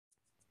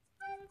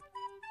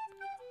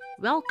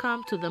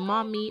Welcome to the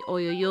Mommy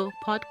Oyoyo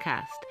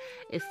podcast,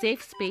 a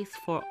safe space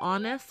for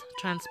honest,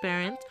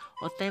 transparent,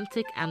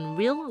 authentic, and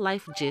real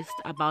life gist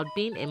about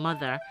being a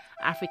mother,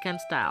 African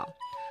style.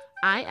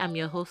 I am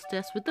your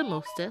hostess with the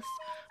mostest,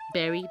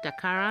 Berry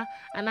Dakara,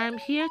 and I'm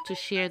here to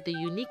share the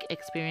unique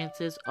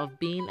experiences of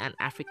being an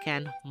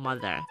African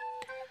mother.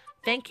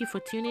 Thank you for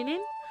tuning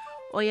in.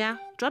 Oya,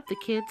 drop the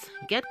kids,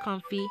 get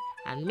comfy,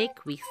 and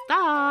make we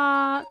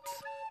start.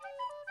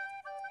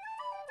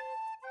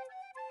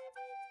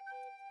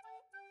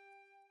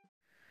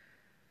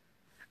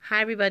 Hi,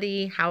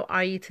 everybody. How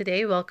are you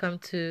today? Welcome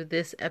to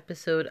this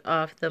episode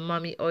of the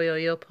Mommy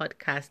Oyoyo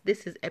podcast.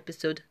 This is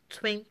episode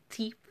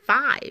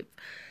 25.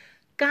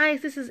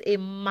 Guys, this is a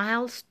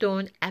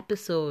milestone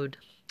episode.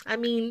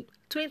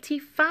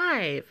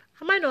 25.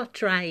 Am I not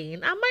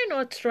trying?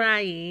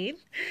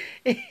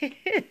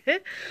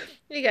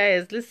 You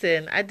guys,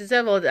 listen, I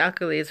deserve all the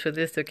accolades for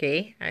this,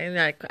 okay?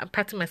 I'm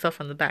patting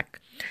myself on the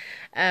back.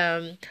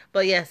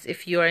 But yes,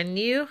 if you are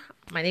new,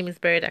 my name is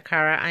Berry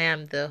Dakara. I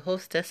am the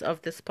hostess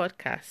of this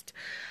podcast,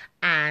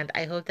 and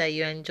I hope that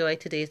you enjoy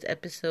today's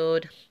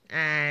episode,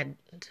 and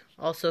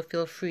also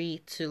feel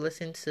free to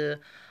listen to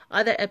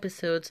other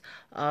episodes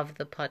of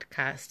the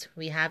podcast.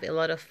 We have a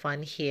lot of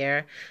fun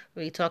here.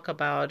 We talk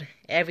about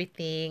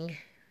everything,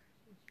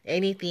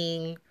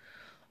 anything,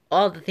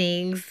 all the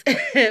things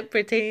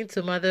pertaining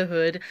to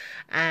motherhood,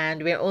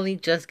 and we're only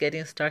just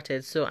getting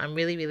started. So I'm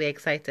really, really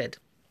excited.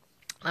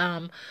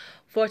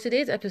 For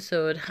today's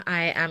episode,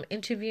 I am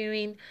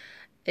interviewing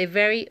a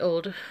very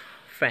old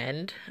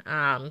friend.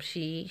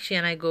 She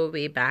and I go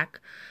way back.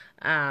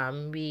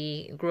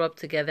 We grew up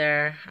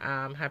together.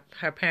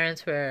 Her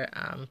parents were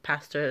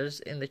pastors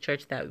in the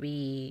church that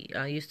we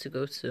used to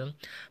go to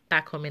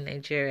back home in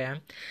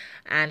Nigeria,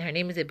 and her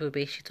name is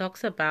Ebube. She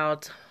talks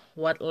about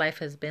what life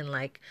has been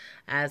like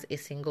as a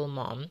single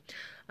mom.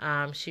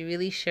 She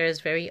really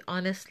shares very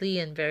honestly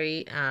and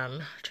very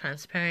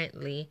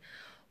transparently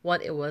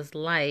what it was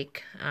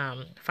like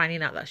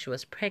finding out that she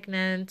was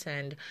pregnant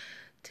and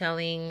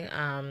telling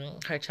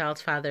her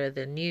child's father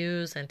the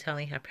news and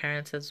telling her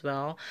parents as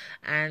well.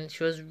 And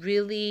she was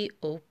really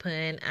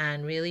open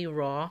and really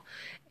raw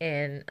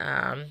in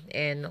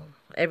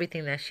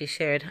everything that she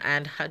shared.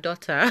 And her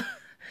daughter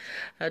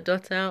her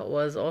daughter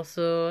was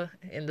also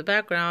in the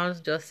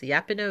background just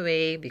yapping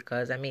away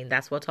because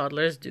that's what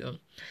toddlers do.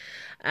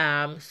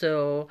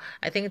 So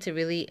I think it's a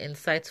really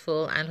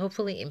insightful and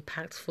hopefully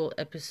impactful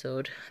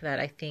episode that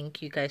I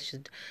think you guys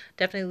should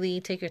definitely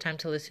take your time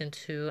to listen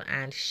to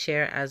and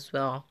share as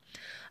well.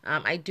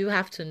 I do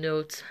have to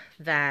note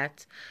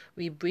that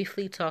we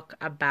briefly talk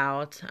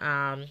about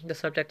the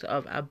subject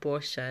of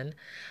abortion,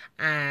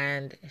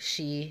 and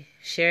she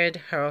shared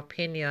her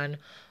opinion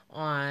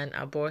on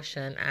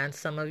abortion, and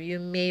some of you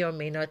may or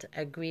may not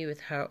agree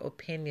with her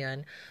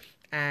opinion,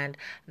 and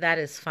that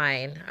is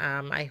fine.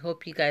 I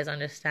hope you guys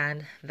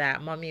understand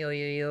that Mommy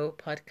Oyoyo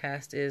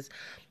podcast is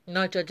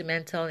not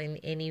judgmental in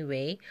any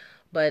way,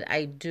 but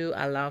I do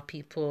allow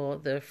people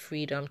the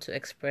freedom to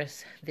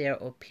express their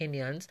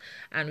opinions,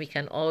 and we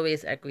can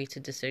always agree to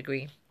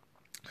disagree.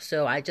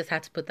 So I just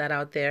had to put that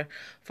out there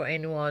for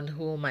anyone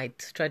who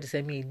might try to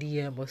send me a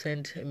DM or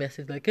send a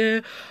message like,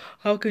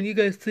 how can you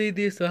guys say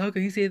this or how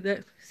can you say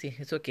that? See,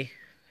 it's okay.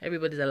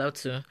 Everybody's allowed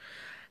to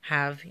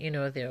have,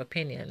 their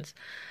opinions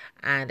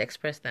and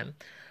express them.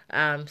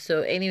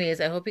 So anyways,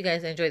 I hope you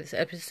guys enjoyed this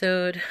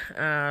episode.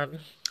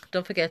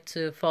 Don't forget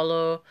to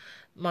follow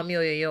Mommy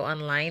Oyoyo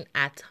online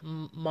at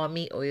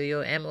Mommy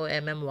Oyoyo,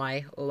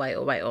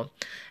 MOMMYOYOYO.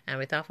 And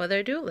without further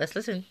ado, let's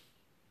listen.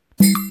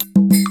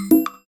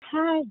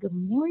 Hi, good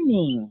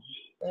morning.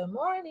 Good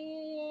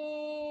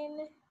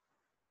morning.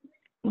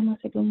 I'm gonna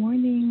say good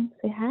morning.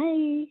 Say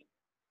hi.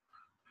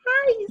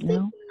 Hi,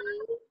 No.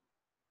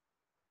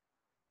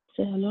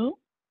 Say hello.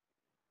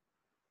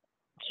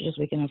 She's just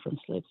waking up from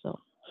sleep, so.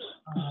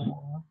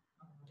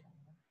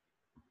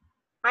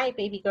 Hi,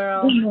 baby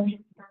girl.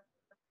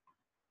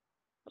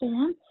 Say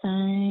I'm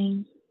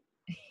fine.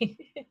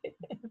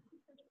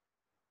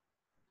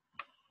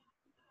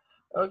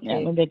 Okay. Yeah,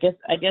 maybe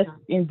I guess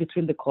in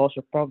between the calls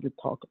she'll probably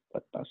talk,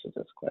 but now she's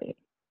just quiet.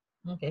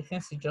 Okay,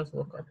 since you just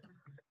woke up.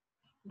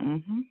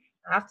 Mm-hmm.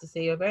 I have to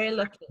say you're very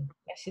lucky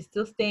that she's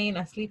still staying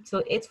asleep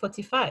till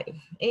 8:45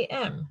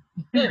 a.m.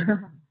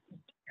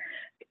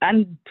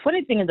 And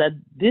funny thing is that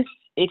this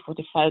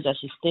 8:45 that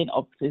she's staying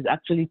up is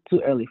actually too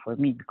early for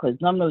me because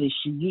normally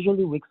she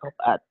usually wakes up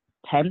at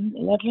 10,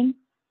 11.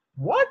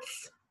 What?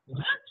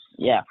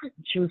 Yeah,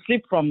 she will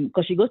sleep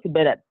because she goes to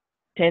bed at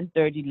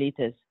 10:30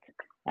 latest,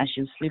 and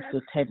she'll sleep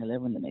till 10,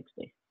 11 the next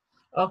day.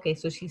 Okay,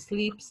 so she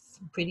sleeps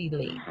pretty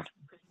late,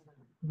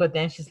 but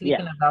then she's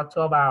sleeping about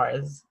 12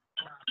 hours.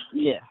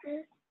 Yeah.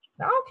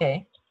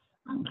 Okay.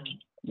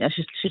 Yeah,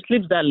 she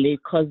sleeps that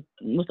late because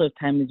most of the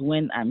time is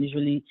when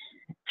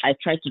I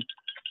try to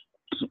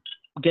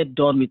get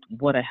done with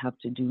what I have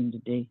to do in the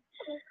day.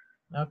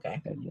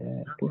 Okay.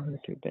 And put her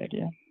to bed,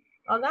 yeah.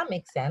 Oh, that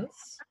makes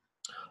sense.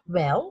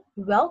 Well,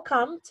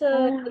 welcome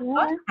to the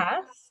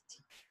podcast.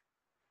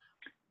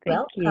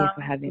 Thank you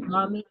for having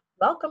me.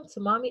 Welcome to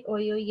Mommy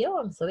Oyo Yo.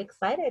 I'm so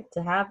excited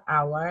to have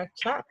our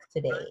chat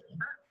today.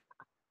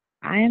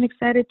 I am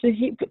excited to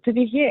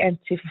be here and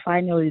to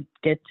finally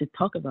get to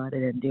talk about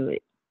it and do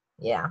it.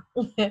 Yeah.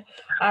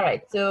 All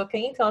right. So, can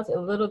you tell us a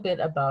little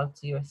bit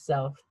about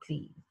yourself,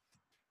 please?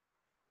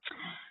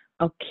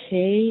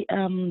 Okay.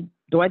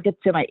 Do I get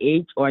to say my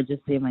age or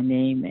just say my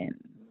name and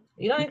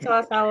You don't need to okay. tell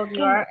us how old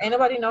you are.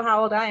 Anybody know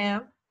how old I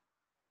am?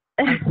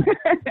 I'm,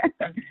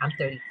 I'm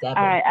 37. All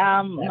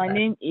right. My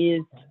name is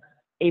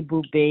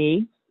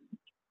Ebube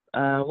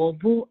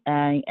Wobu.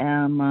 I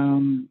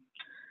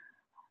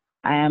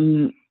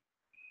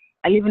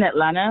live in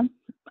Atlanta.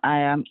 I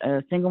am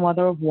a single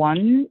mother of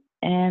one,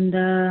 and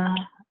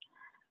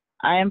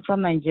I am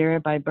from Nigeria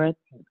by birth,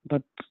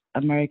 but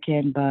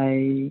American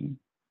by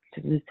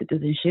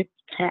citizenship.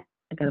 I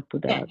gotta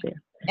put that out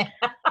there.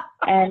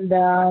 And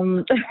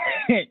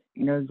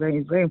it's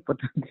very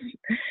important.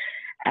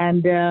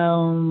 And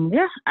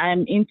yeah,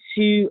 I'm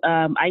into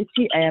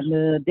IT. I am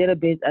a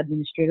database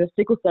administrator,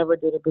 SQL Server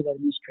database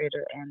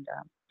administrator, and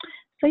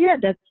so yeah,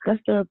 that's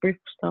the brief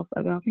stuff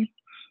about me.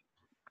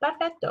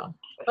 Perfecto.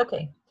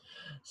 Okay.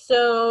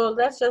 So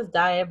let's just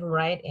dive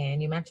right in.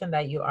 You mentioned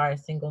that you are a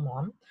single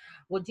mom.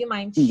 Would you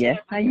mind Yes,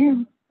 I sharing?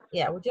 am.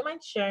 Yeah, would you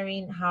mind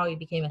sharing how you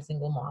became a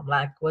single mom?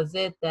 Like, was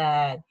it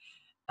that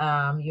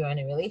you're in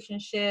a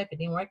relationship, it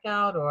didn't work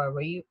out, or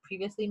were you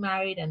previously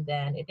married and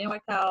then it didn't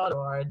work out,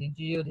 or did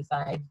you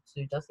decide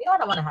to just say, oh,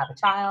 I want to have a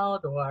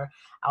child, or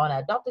I want to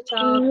adopt a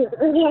child?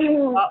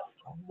 What,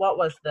 what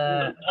were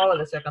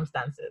the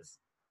circumstances?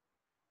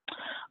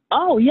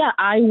 Oh yeah,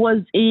 I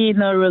was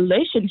in a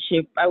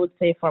relationship. I would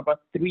say for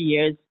about 3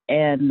 years,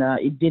 and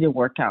it didn't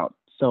work out.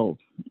 So,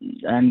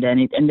 and then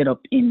it ended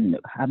up in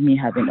me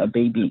having a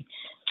baby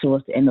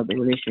towards the end of the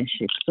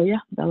relationship. So yeah,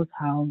 that was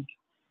how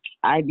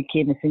I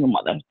became a single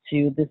mother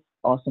to this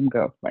awesome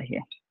girl right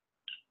here.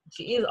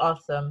 She is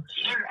awesome.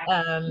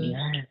 Um,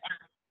 Yeah.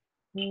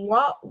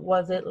 what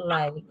was it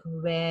like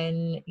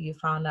when you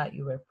found out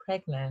you were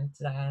pregnant?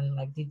 And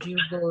like, did you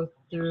go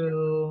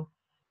through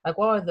like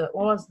what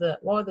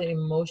were the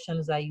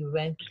emotions that you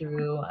went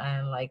through?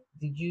 And like,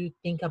 did you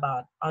think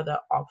about other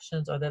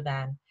options other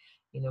than,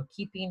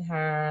 keeping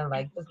her?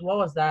 Like, just what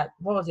was that?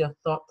 What was your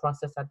thought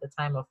process at the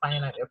time of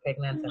finding out you're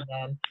pregnant and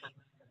then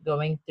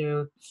going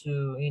through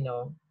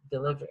to,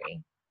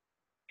 delivery?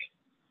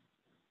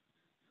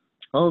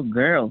 Oh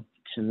girl,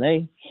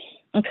 Chile.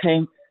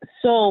 Okay,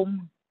 so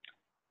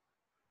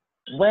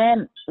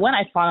when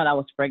I found out I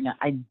was pregnant,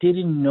 I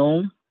didn't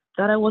know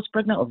that I was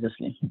pregnant,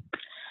 obviously.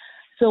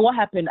 So what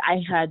happened?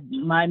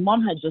 My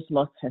mom had just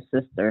lost her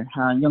sister,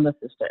 her younger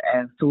sister,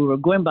 and so we were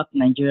going back to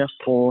Nigeria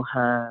for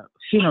her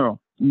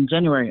funeral in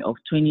January of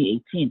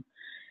 2018.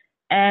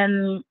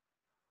 And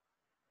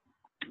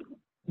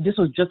this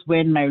was just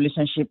when my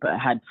relationship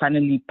had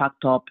finally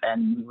packed up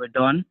and we were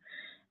done.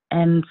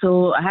 And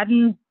so I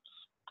hadn't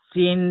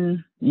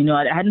seen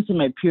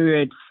my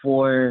period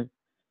for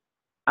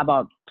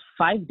about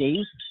 5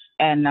 days,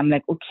 and I'm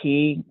like,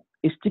 okay,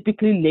 it's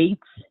typically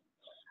late.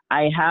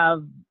 I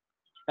have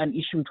an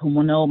issue with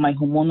my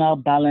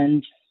hormonal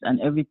balance and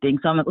everything.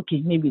 So I'm like,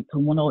 okay, maybe it's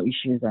hormonal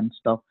issues and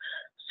stuff.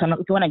 So I'm like,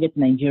 okay, when I get to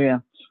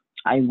Nigeria,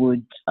 I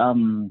would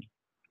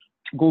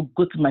go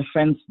to my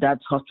friend's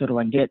dad's hospital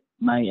and get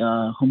my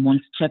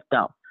hormones checked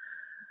out.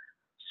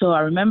 So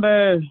I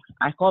remember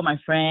I called my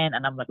friend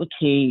and I'm like,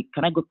 okay,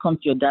 can I come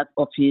to your dad's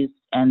office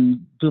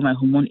and do my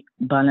hormone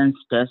balance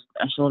test?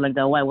 And she was like,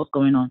 that why? What's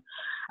going on?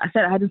 I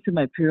said I hadn't seen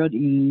my period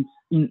in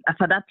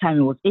after that time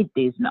it was 8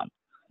 days now.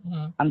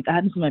 Mm-hmm. I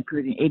hadn't seen my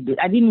period in 8 days.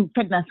 I didn't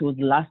pregnancy was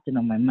the last thing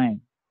on my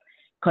mind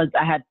because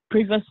I had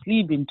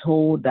previously been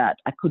told that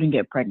I couldn't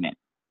get pregnant.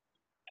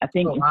 I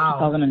think Oh, in wow.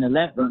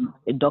 2011,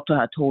 a doctor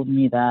had told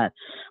me that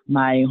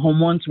my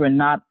hormones were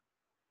not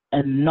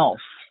enough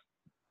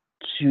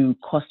to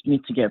cause me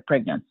to get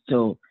pregnant.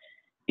 So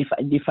if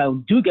I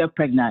do get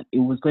pregnant, it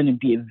was going to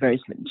be a very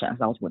slim chance.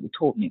 That was what they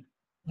told me.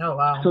 Oh,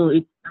 wow. So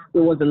it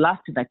was the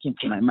last thing that came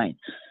to my mind.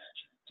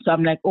 So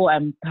I'm like, oh,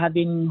 I'm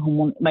having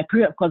my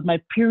period, because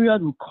my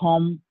period will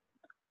come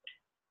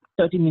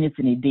 30 minutes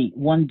in a day,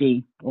 one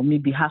day, or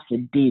maybe half a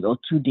day or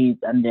 2 days,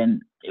 and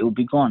then it will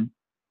be gone.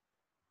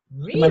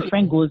 Really? So my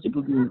friend goes, it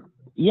will be,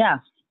 yeah.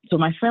 So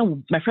my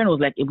friend was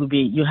like, it will be,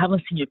 you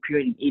haven't seen your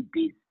period in 8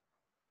 days.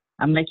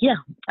 I'm like, yeah.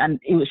 And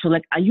she was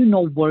like, are you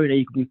not worried that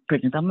you could be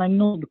pregnant? I'm like,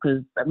 no,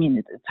 because I mean,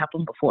 it's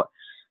happened before.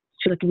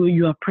 She's like, well,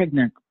 you are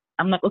pregnant.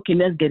 I'm like, okay,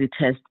 let's get a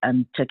test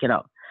and check it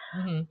out.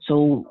 Mm-hmm.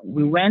 So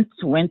we went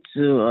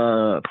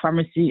to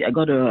pharmacy. I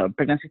got a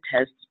pregnancy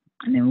test,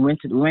 and then we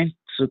went to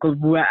because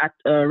we were at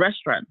a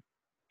restaurant.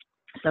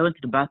 So I went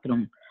to the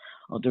bathroom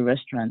of the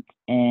restaurant,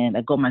 and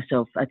I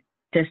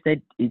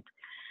tested it,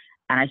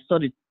 and I saw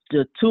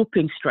the two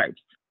pink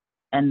stripes.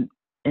 And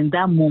in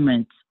that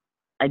moment,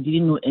 I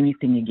didn't know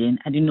anything again.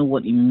 I didn't know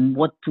what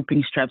two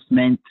pink stripes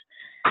meant.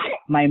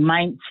 My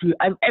mind flew.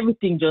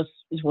 Everything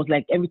it was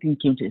like everything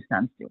came to a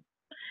standstill.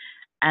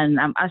 And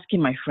I'm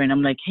asking my friend,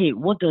 I'm like, hey,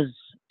 what does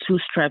two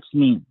stripes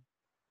mean?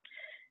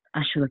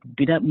 And she's like,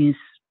 that means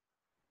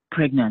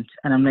pregnant.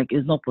 And I'm like,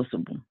 it's not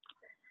possible.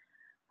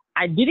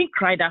 I didn't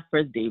cry that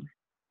first day.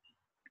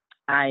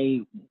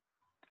 I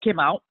came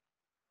out,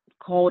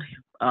 called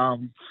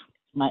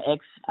my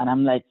ex, and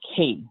I'm like,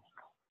 hey,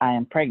 I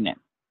am pregnant.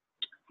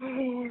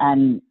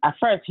 And at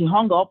first he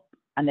hung up,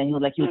 and then he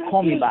was like, he'll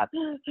call me back.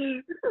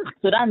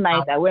 So that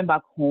night I went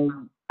back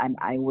home, and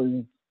I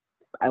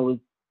was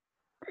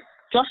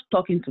just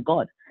talking to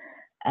God.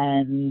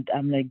 And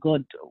I'm like,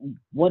 God,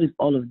 what is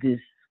all of this?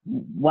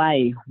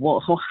 Why?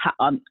 What?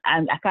 And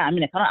I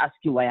cannot ask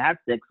you why I had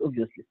sex,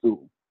 obviously.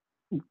 So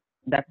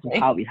that's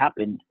how it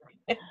happened.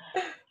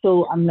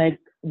 So I'm like,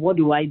 what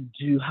do I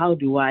do? How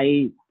do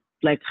I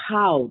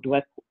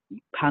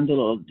handle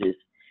all of this?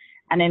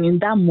 And then in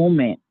that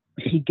moment,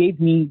 he gave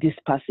me this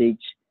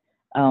passage.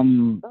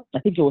 I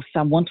think it was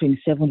Psalm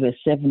 127, verse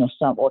 7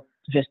 or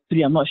verse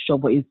 3. I'm not sure,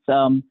 but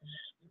it's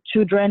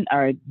children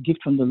are a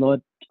gift from the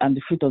Lord, and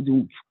the fruit of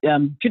the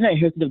children are a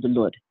heritage of the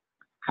Lord,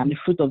 and the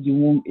fruit of the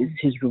womb is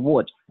His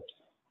reward.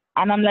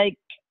 And I'm like,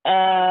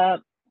 I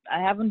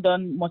haven't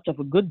done much of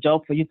a good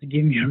job for you to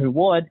give me a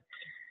reward.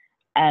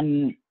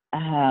 And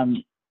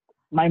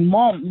my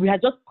mom, we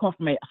had just come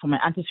from my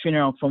auntie's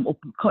funeral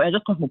I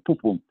just come from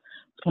Opopo.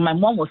 So my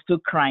mom was still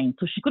crying,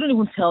 so she couldn't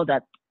even tell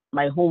that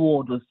my whole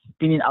world was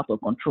spinning out of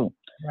control.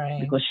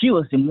 Right. Because she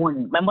was the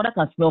mourning. My mother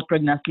can smell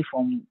pregnancy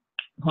from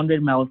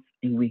 100 miles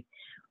away,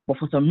 but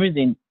for some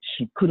reason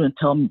she couldn't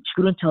tell me. She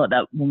couldn't tell at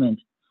that moment.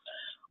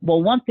 But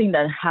one thing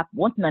that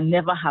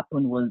never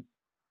happened was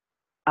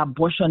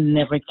abortion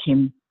never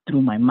came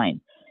through my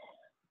mind.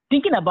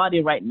 Thinking about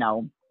it right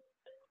now,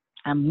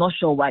 I'm not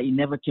sure why it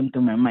never came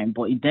through my mind,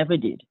 but it never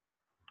did.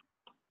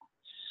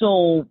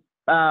 So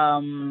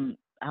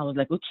I was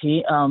like,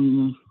 okay,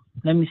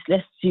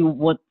 let's see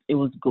what it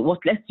was.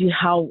 Let's see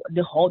how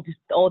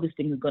all this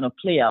thing is gonna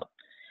play out.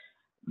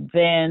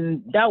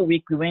 Then that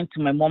week we went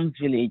to my mom's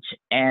village,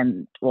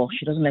 and well,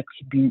 she doesn't like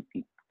to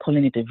be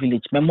calling it a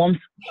village. My mom's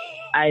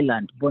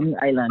island, Bonny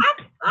Island.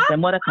 My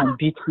mother can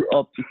beat you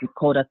up if you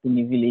call that in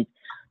a village.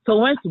 So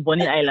we went to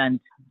Bonny Island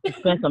to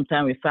spend some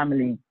time with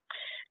family,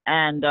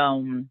 and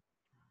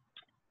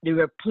they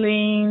were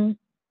playing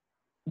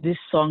this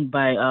song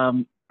by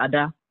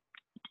Ada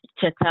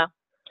Cheta,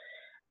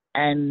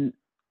 and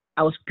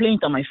I was playing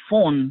it on my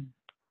phone.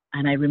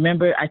 And I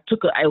remember I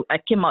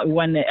came out. We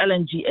were in the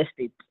LNG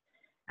estate,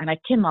 and I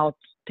came out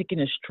taking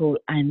a stroll,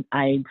 and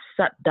I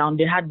sat down.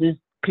 They had this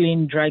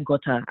clean, dry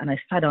gutter, and I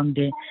sat down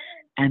there,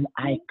 and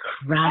I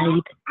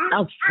cried. That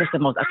was the first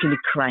time I was actually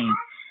crying.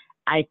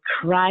 I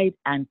cried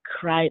and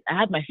cried. I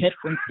had my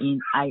headphones in.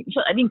 I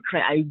didn't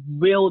cry. I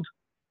wailed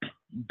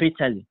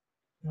bitterly.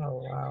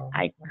 Oh, wow.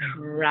 I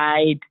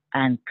cried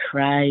and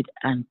cried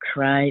and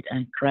cried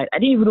and cried. I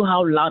didn't even know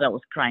how loud I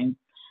was crying.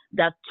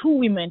 That two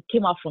women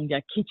came out from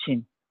their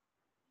kitchen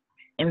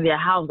in their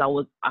house that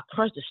was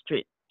across the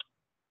street,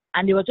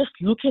 and they were just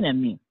looking at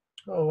me.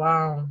 Oh,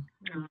 wow.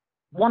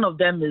 One of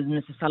them is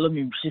Mrs.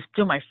 Salome. She's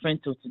still my friend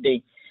till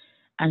today.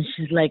 And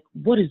she's like,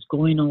 what is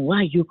going on? Why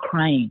are you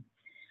crying?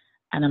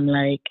 And I'm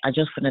like, I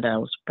just found out that I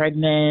was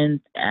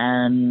pregnant,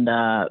 and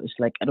it's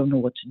like, I don't know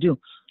what to do.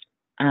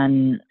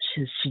 And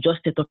she just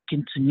started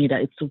talking to me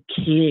that it's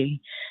okay,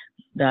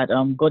 that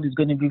God is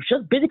going to be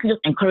just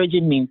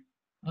encouraging me.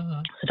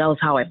 Mm-hmm. So that was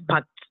how I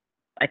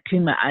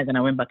cleaned my eyes, and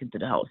I went back into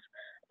the house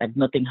like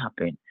nothing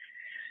happened.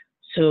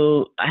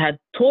 So I had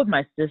told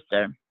my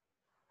sister,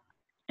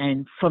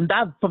 and from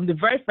the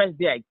very first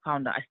day I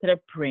found her, I started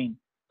praying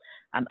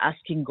and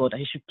asking God that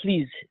He should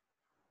please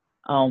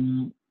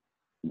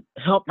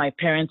help my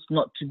parents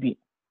not to be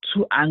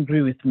too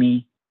angry with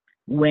me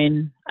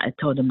when I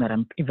tell them that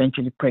I'm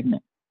eventually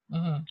pregnant.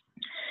 Mm-hmm.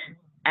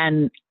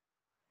 And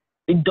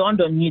it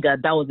dawned on me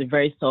that was a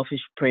very selfish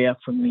prayer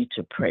for me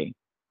to pray.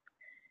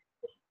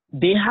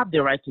 They have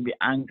the right to be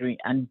angry,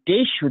 and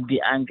they should be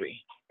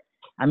angry.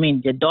 I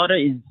mean, their daughter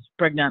is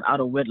pregnant out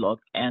of wedlock,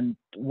 and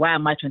why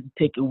am I trying to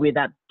take away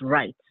that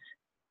right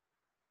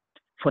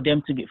for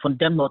them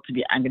not to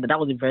be angry? That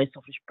was a very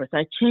selfish prayer. So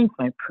I changed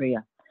my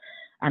prayer,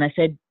 and I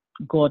said,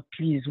 God,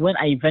 please, when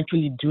I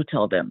eventually do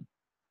tell them,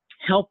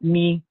 help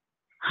me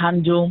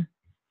handle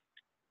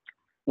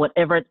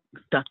whatever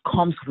that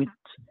comes with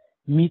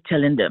me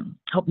telling them.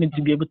 Help me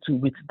to be able to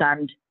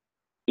withstand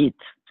it.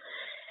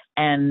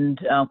 And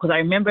because I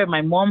remember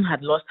my mom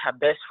had lost her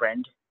best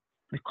friend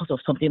because of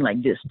something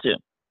like this too.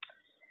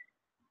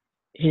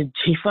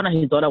 He found out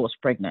his daughter was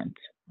pregnant,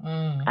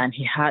 and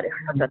he had a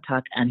heart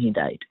attack and he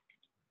died.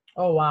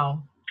 Oh,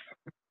 wow.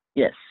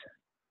 Yes.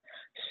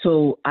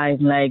 So I'm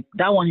like,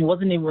 that one, he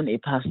wasn't even a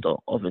pastor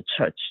of a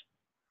church.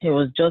 He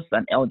was just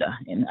an elder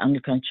in an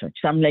Anglican church.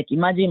 So I'm like,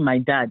 imagine my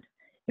dad,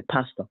 a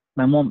pastor,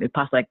 my mom, a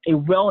pastor, like a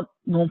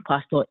well-known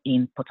pastor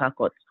in Port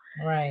Harcourt.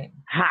 Right.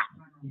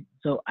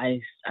 So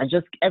I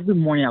just, every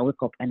morning I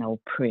wake up and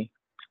I'll pray.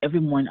 Every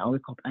morning I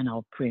wake up and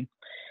I'll pray.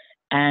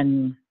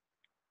 And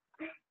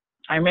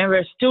I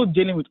remember still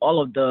dealing with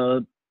all of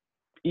the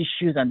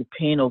issues and the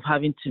pain of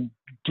having to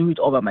do it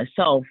all by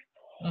myself.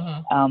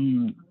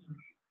 Mm-hmm.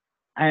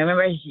 I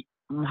remember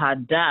her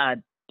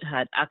dad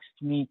had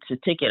asked me to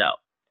take it out,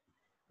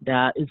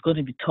 that it's going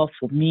to be tough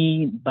for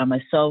me by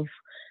myself,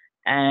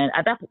 And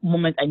at that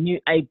moment,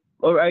 I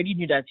already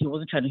knew that he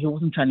wasn't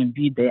trying to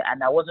be there,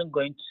 and I wasn't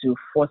going to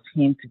force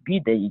him to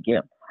be there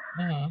again.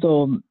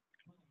 So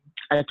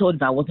I told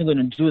him I wasn't going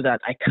to do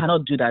that. I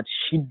cannot do that.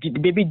 The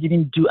baby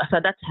didn't do. As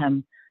at that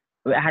time,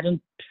 I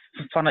hadn't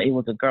found out it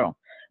was a girl.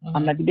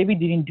 I'm like, the baby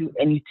didn't do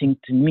anything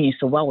to me,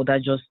 so why would I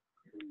just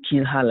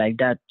kill her like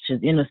that? She's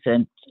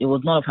innocent. It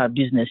was none of her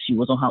business. She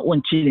was on her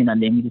own chilling,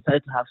 and then we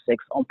decided to have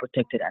sex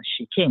unprotected, and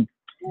she came.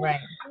 Right.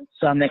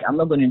 So I'm like, I'm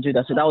not going to do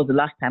that. So that was the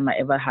last time I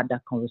ever had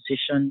that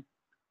conversation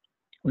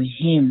with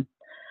him.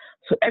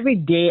 So every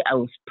day I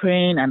was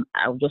praying, and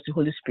I would just say,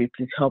 Holy Spirit,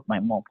 please help my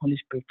mom. Holy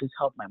Spirit, please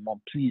help my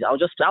mom, please. That was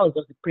just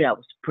the prayer I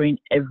was praying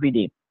every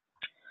day.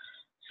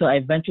 So I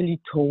eventually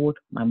told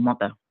my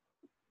mother,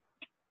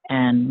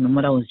 and my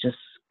mother was just,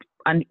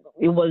 and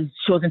she was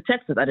in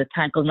Texas at the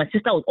time because my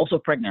sister was also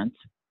pregnant.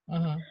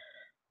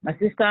 My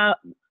sister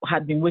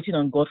had been waiting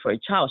on God for a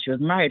child. She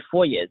was married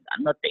 4 years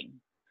and nothing.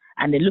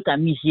 And they look at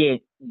me here,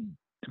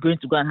 going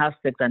to go and have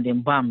sex, and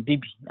then bam,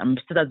 baby. And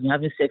my sister has been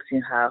having sex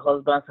in her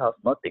husband's house,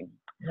 nothing.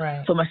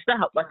 Right. So my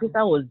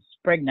sister was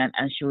pregnant,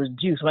 and she was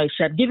due. So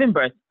she had given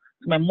birth.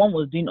 So my mom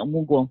was doing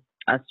omugo,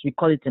 as we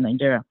call it in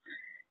Nigeria,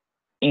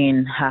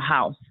 in her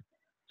house.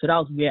 So that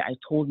was where I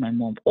told my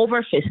mom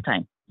over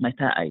FaceTime, my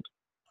third.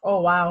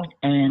 Oh wow.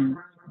 And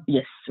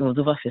yes, it was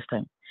over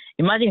FaceTime.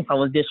 Imagine if I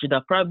was there, she'd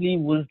have probably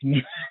woozed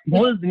me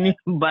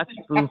back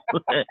to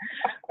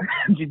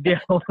the day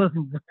I was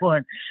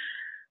born.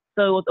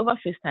 So it was over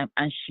FaceTime,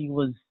 and she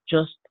was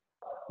just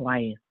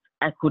quiet.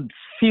 I could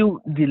feel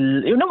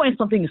when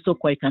something is so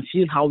quiet,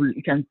 you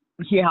can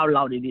hear how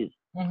loud it is.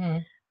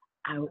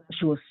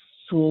 She was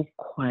so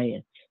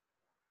quiet.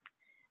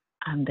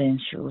 And then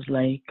she was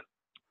like,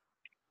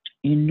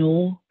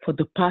 for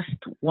the past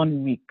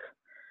 1 week,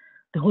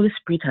 the Holy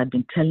Spirit had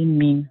been telling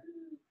me,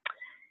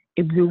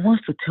 Ibli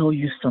wants to tell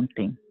you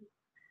something,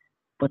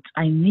 but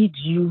I need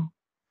you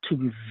to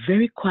be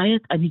very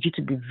quiet. I need you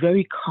to be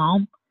very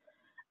calm.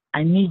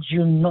 I need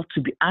you not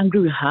to be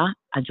angry with her.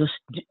 I just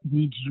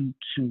need you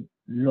to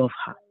love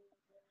her.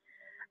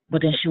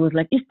 But then she was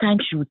like, each time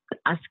she would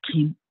ask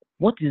him,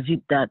 what is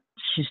it that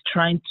she's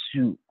trying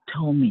to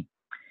tell me?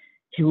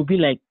 He would be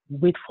like,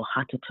 wait for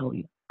her to tell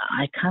you.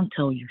 I can't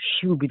tell you.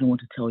 She will be the one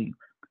to tell you.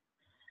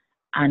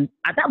 And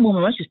at that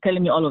moment, when she's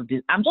telling me all of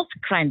this, I'm just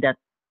crying that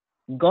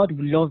God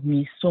will love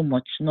me so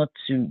much not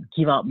to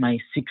give out my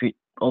secret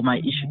or my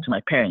issue to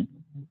my parents.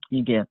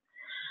 You get?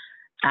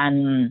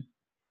 And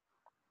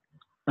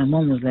my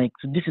mom was like,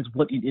 so this is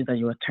what it is that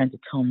you are trying to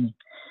tell me.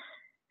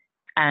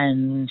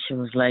 And she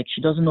was like,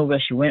 she doesn't know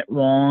where she went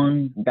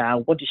wrong,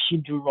 that what did she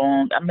do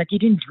wrong? I'm like, you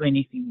didn't do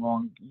anything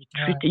wrong.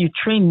 You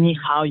trained me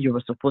how you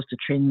were supposed to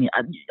train me.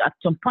 At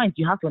some point,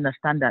 you have to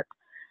understand that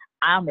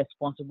I'm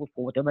responsible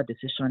for whatever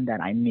decision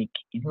that I make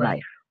in life.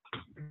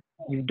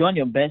 You've done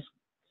your best.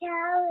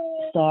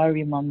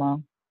 Sorry,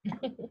 Mama.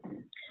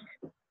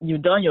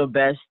 You've done your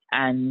best,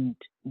 and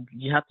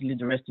you have to leave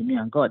the rest to me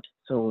and God.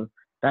 So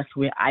that's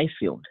where I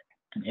failed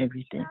and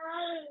everything.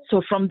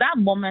 So from that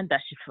moment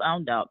that she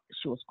found out,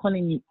 she was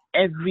calling me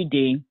every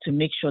day to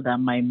make sure that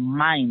my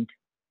mind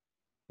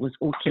was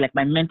okay, like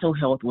my mental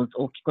health was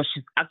okay. Because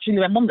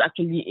my mom's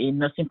actually a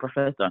nursing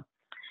professor.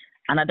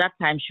 And at that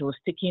time she was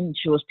teaching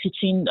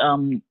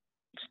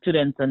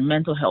students on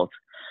mental health.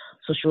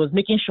 So she was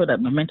making sure that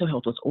my mental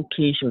health was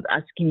okay. She was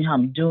asking me how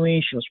I'm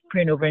doing. She was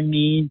praying over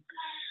me.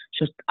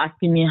 She was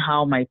asking me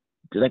how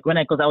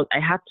because I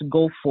had to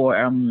go for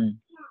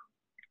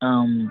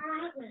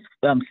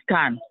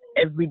scan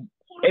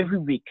every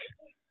week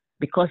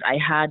because I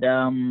had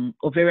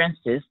ovarian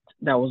cyst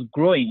that was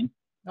growing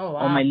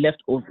on my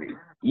left ovary.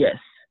 Yes.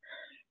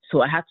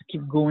 So I had to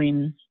keep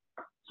going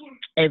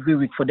every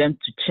week for them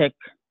to check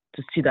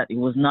to see that it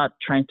was not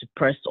trying to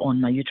press on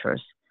my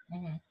uterus.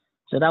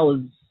 So that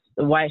was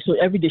why. So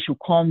every day she'll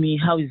call me,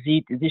 how is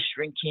it? Is it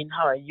shrinking?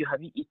 How are you?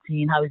 Have you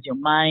eaten? How is your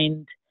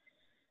mind?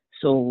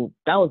 So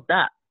that was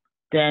that.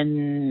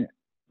 Then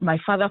my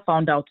father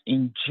found out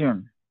in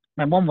June.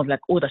 My mom was like,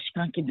 that she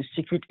can't keep the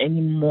secret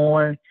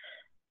anymore.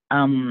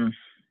 I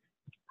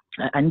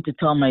need to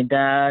tell my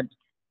dad.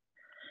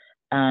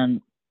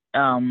 And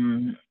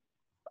I'm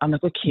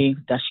like, okay,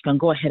 that she can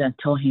go ahead and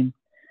tell him.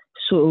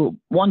 So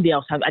one day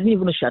I didn't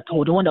even know she had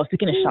told. One day I was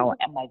taking a shower,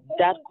 and my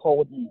dad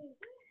called me,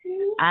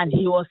 and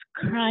he was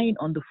crying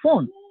on the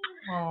phone.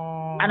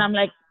 And I'm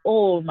like,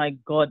 oh my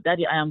God,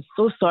 Daddy, I am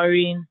so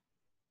sorry.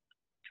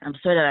 I'm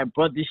sorry that I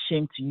brought this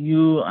shame to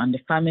you and the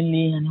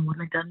family. And he was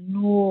like, that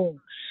no,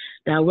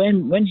 that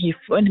when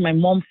my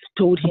mom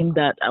told him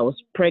that I was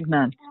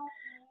pregnant,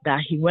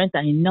 that he went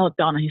and he knelt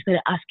down and he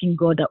started asking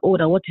God that,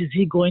 what is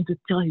he going to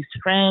tell his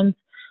friends?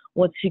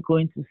 What's he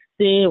going to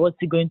say? What's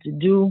he going to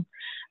do?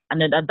 And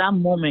then at that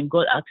moment,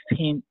 God asked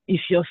him, if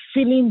you're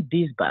feeling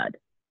this bad,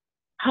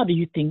 how do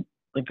you think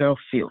the girl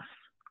feels?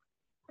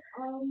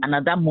 And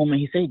at that moment,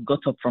 he said he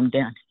got up from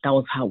there. That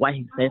was why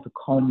he decided to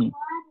call me.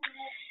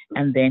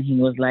 And then he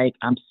was like,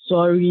 I'm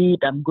sorry,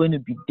 I'm going to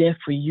be there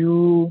for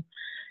you.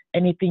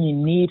 Anything you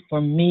need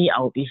from me,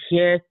 I'll be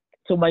here.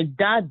 So my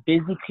dad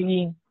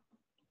basically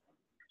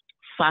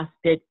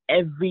fasted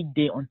every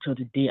day until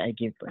the day I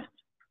gave birth.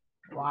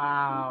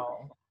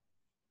 Wow.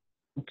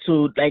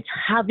 So like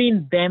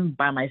having them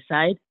by my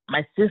side,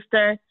 my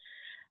sister,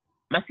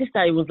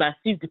 it was as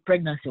if the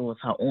pregnancy was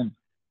her own.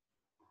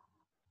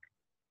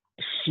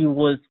 She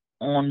was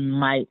on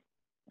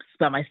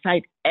by my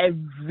side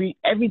every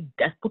I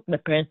spoke to my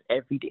parents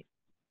every day.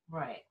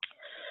 Right.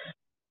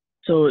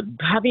 So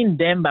having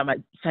them by my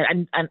side,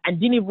 and I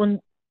didn't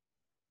even.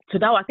 So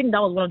that I think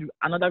that was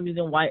another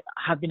reason why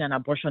having an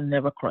abortion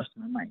never crossed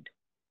my mind,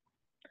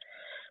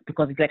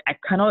 because it's like I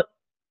cannot.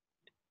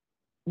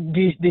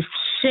 The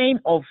shame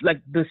of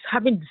like this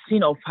having the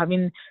sin of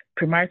having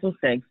premarital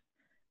sex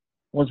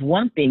was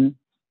one thing,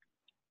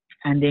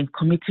 and then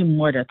committing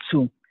murder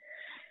too.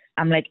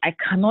 I'm like, I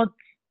cannot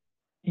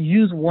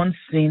use one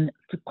sin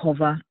to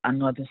cover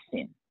another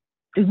sin.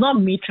 It's not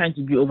me trying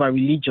to be over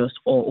religious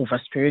or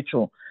over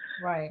spiritual,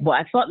 right? But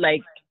I felt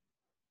like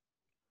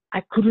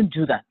I couldn't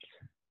do that.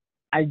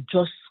 I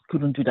just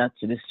couldn't do that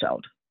to this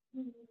child,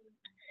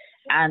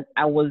 and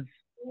I was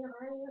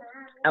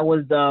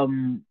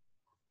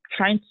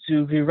trying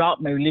to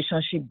reroute my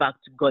relationship back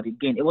to God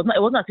again. It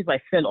wasn't as if I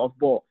fell off,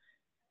 but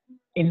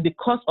in the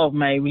course of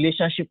my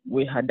relationship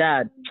with her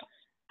dad,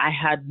 I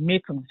had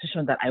made some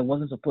decisions that I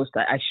wasn't supposed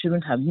to, I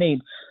shouldn't have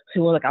made. So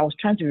it was like I was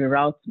trying to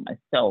reroute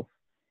myself.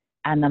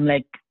 And I'm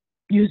like,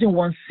 using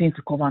one sin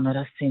to cover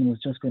another sin was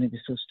just going to be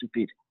so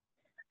stupid.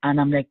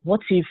 And I'm like, what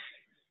if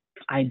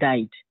I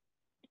died?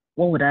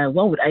 What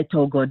would I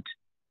tell God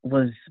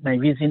was my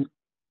reason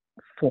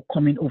for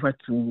coming over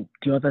to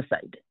the other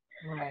side?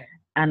 Right.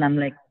 And I'm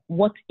like,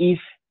 what if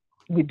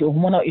with the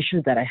hormonal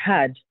issues that I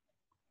had,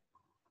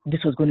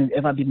 this was going to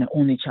ever be my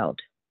only child?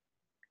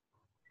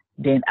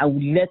 Then I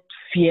would let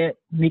fear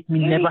make me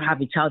never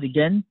have a child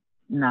again.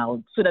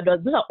 Now, so that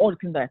those are all the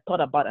things that I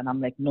thought about, and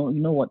I'm like, no, you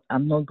know what?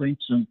 I'm not going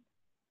to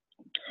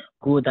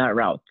go that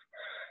route.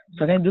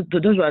 So I think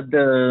those were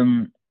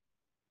the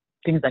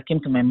things that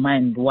came to my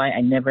mind why I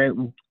never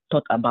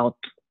thought about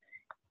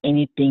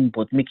anything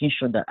but making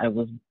sure that I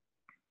was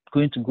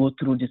going to go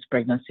through this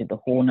pregnancy the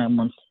whole 9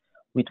 months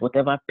with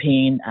whatever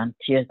pain and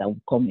tears that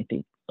would come with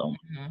it. So,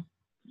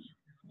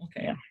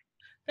 okay. Yeah.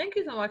 Thank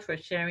you so much for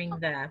sharing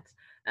that.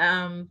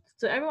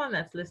 To everyone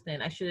that's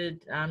listening, I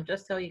should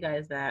just tell you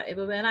guys that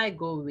Ebube and I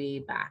go way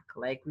back.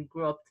 Like, we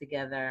grew up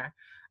together.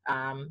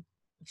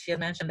 She had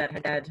mentioned that her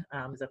dad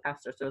is a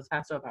pastor, so he was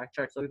pastor of our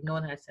church. So we've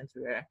known her since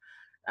we were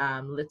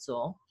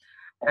little.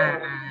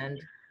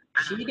 And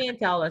she didn't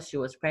tell us she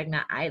was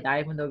pregnant either,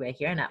 even though we're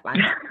here in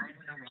Atlanta.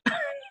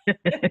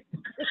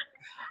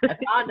 I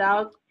found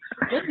out,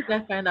 when did I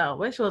find out?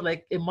 When she was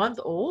like a month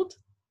old?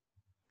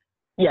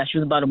 Yeah, she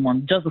was about a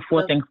month, just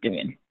before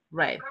Thanksgiving.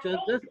 Right. She was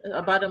just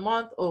about a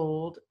month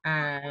old,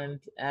 and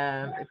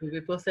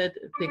Ebube posted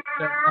a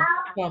picture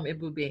from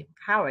Ebube.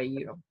 How are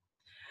you?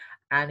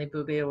 And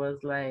Ebube was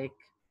like,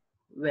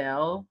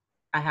 well,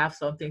 I have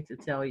something to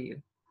tell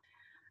you.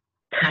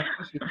 And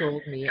she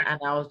told me, and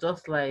I was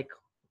just like,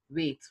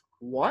 wait,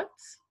 what?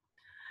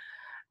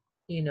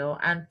 You know,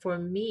 and for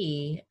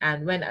me,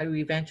 and when I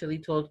eventually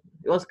told,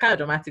 it was kind of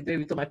dramatic that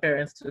we told my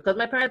parents too, because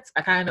my parents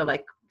are kind of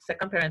like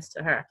second parents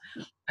to her.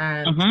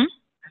 And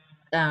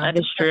that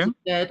is true.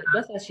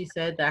 Just as she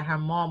said that her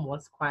mom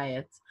was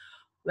quiet,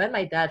 when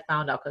my dad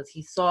found out, because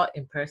he saw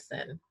in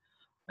person,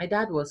 my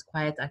dad was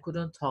quiet and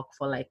couldn't talk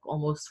for like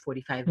almost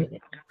 45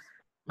 minutes.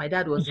 My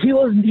dad was he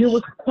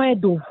was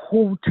quiet the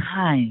whole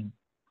time.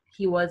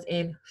 He was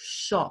in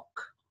shock.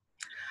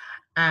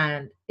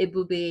 And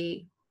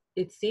Ebube,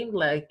 it seemed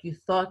like you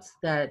thought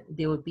that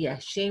they would be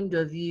ashamed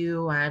of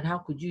you and how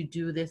could you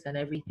do this and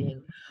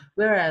everything.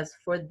 Whereas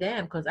for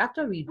them, because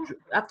after we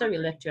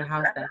left your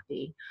house that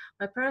day,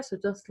 my parents were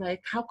just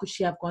like, how could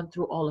she have gone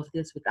through all of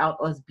this without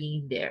us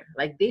being there?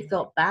 Like, they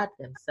felt bad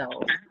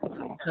themselves,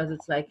 because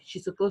it's like,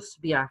 she's supposed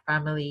to be our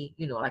family,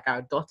 you know, like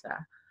our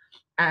daughter,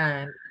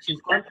 and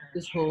she's gone through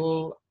this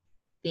whole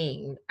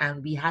thing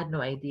and we had no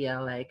idea.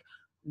 Like,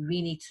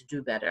 we need to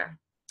do better.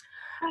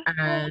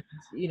 And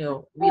you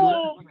know, we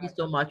love you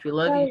so much. We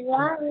love you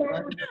so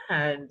much.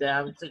 And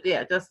so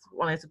yeah, just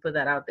wanted to put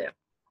that out there.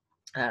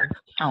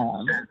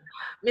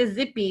 Miss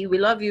Zippy, we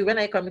love you. When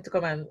are you coming to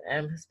come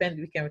and spend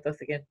the weekend with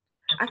us again?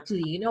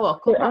 Actually, you know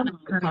what?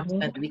 Come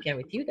spend the weekend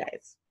with you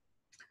guys.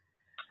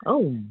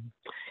 Oh,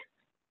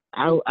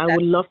 I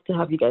would love to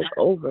have you guys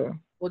over.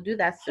 We'll do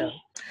that soon.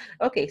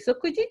 Okay, so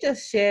could you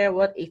just share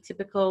what a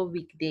typical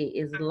weekday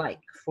is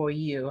like for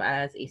you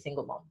as a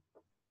single mom?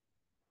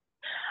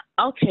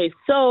 Okay,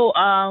 so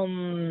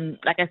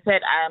like I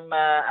said, I'm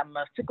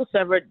a SQL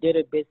Server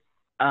database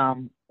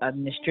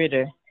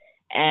administrator,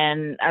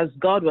 and as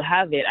God will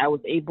have it, I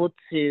was able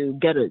to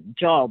get a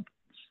job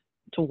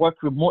to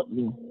work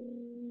remotely.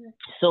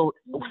 So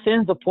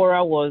since the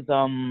Pora was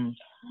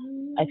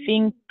I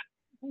think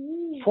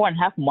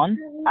 4.5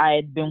 months, I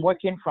had been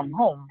working from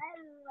home.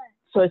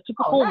 So a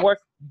typical work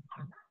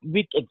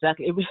week,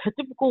 exactly. It was a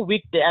typical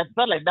weekday. I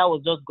felt like that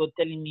was just God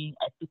telling me,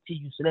 I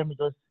pity you, so let me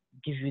just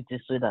give you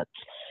this so that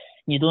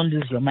you don't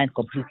lose your mind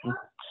completely.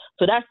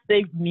 So that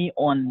saved me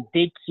on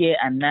daycare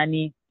and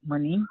nanny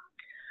money.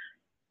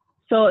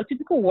 So a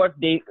typical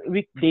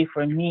weekday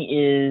for me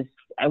is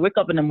I wake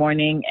up in the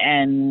morning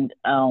and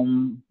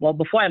well,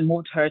 before I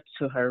moved her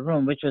to her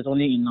room, which was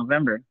only in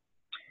November,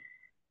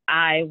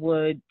 I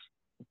would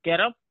get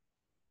up,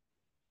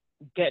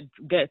 get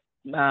get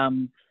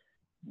um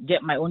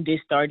get my own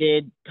day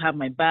started, have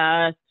my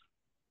bath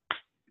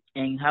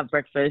and have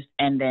breakfast,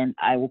 and then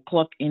I will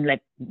clock in,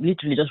 like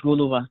literally just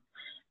roll over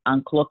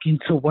and clock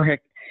into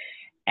work.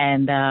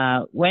 And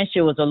when she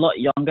was a lot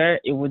younger,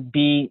 it would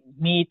be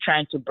me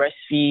trying to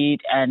breastfeed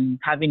and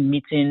having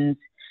meetings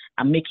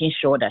and making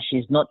sure that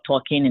she's not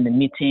talking in the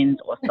meetings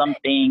or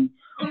something.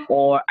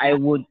 Or I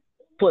would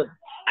put,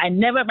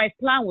 my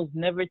plan was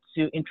never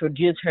to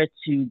introduce her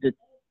to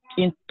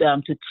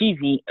to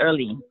TV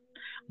early,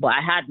 but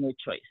I had no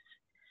choice.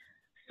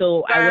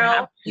 So I would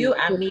have to. You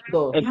and me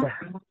both.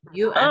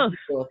 You and me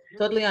both.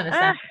 Totally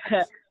understand.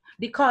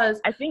 Because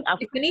I think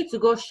if you need to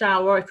go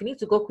shower, if you need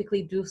to go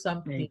quickly do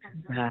something,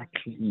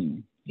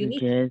 exactly, you need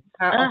to keep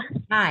her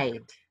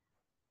outside.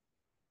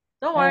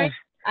 Don't worry,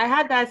 I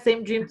had that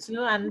same dream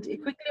too, and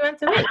it quickly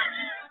went away.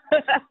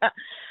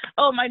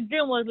 Oh, my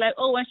dream was like,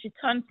 oh, when she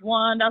turns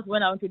 1, that's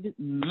when I want to do.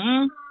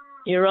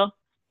 Hero,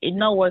 it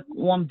not work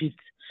one bit.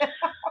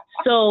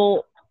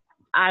 So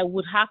I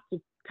would have to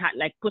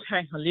like put her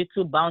in her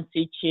little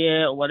bouncy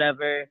chair or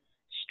whatever,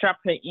 strap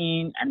her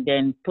in, and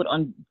then put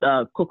on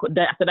the cocoa.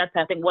 After that,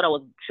 I think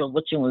she was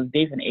watching was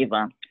Dave and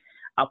Ava.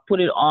 I'll put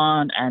it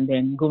on and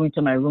then go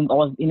into my room. I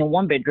was in a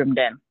 1-bedroom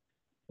then.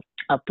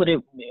 I'll put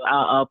it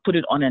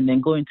on and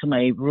then go into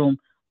my room,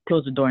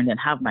 close the door, and then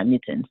have my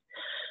meetings.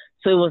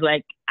 So it was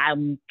like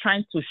I'm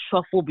trying to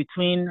shuffle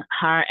between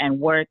her and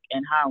work.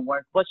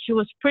 But she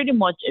was pretty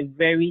much a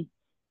very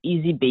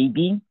easy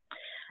baby.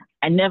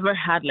 I never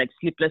had like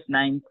sleepless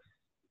nights.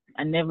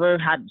 I never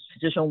had a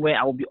situation where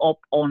I would be up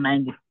all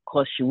night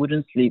because she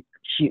wouldn't sleep.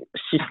 She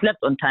slept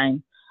on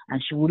time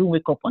and she wouldn't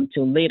wake up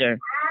until later.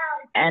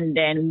 And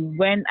then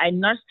when I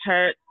nursed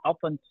her up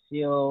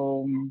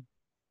until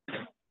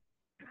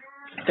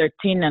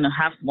 13 and a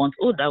half months,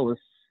 that was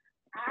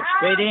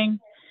frustrating.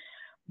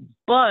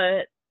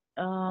 But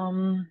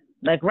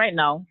like right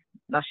now,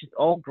 that she's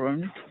all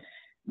grown,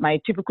 my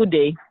typical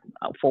day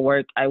for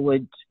work, I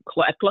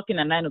clock in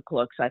at 9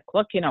 o'clock. So I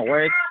clock in at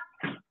work,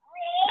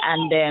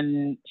 and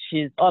then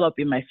she's all up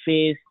in my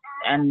face,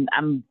 and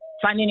I'm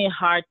finding it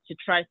hard to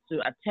try to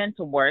attend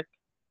to work,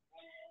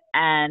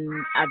 and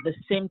at the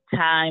same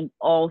time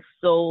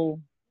also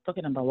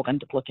talking about work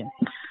and clocking.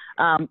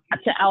 I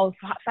was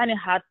finding it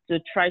hard to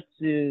try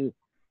to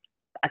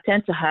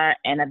attend to her,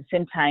 and at the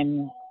same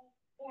time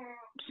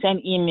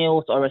send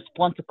emails or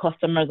respond to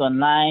customers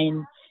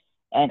online.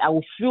 And I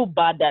will feel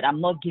bad that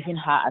I'm not giving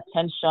her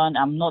attention.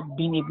 I'm not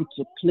being able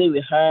to play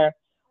with her.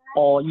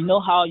 Or you know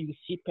how you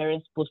see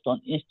parents post on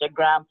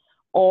Instagram,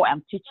 or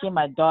I'm teaching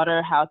my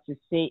daughter how to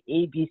say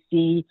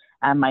ABC,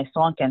 and my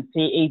son can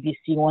say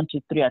ABC 1,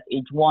 2, 3 at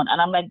age 1.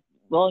 And I'm like,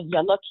 well,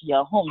 you're lucky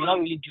you're home. You're not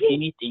really doing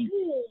anything.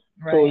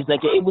 Right. So it's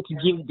like you're able to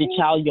give the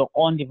child your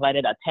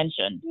undivided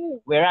attention.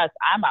 Whereas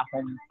I'm at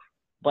home,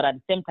 but at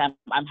the same time,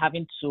 I'm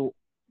having to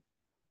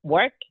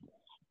work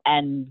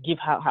and give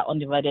her her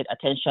undivided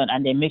attention,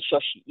 and then make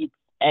sure she eats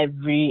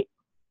every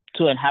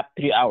 2.5,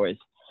 3 hours.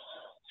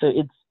 So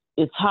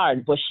it's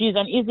hard, but she's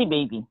an easy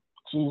baby.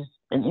 She's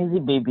an easy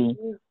baby.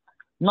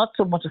 Not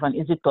so much of an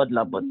easy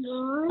toddler, but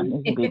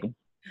an easy baby.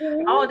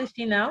 How old is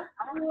she now?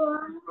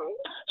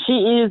 She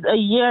is 1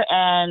 year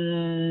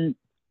and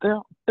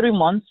 3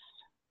 months.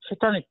 She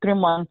turned 3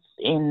 months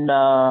in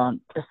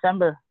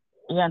December.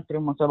 1 year and 3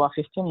 months, so about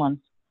 15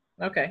 months.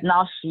 Okay.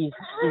 Now she's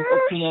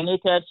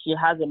opinionated. She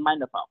has a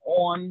mind of her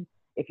own.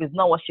 If it's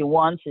not what she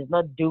wants, she's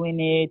not doing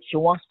it. She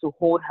wants to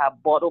hold her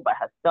bottle by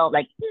herself.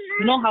 Like,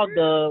 you know how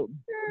the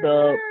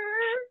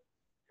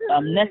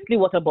Nestle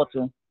water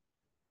bottle?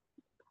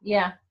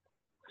 Yeah.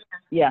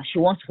 Yeah, she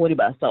wants to hold it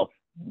by herself.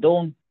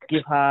 Don't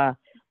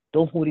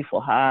hold it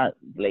for her.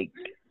 Like,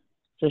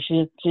 so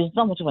she's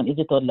not much of an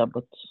easy toddler,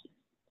 but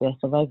they're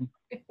surviving.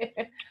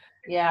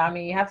 Yeah, I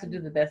mean, you have to do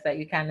the best that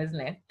you can,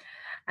 isn't it?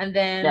 And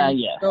then,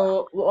 yeah.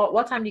 So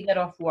what time do you get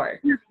off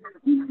work?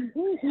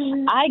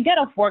 I get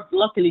off work,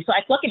 luckily. So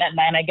I clock in at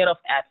 9. I get off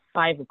at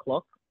 5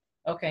 o'clock.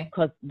 Okay.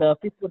 Because the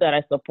people that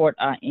I support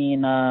are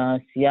in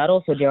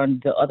Seattle, so they're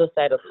on the other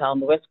side of town,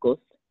 the West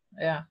Coast.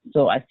 Yeah.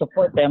 So I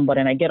support them, but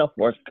then I get off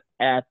work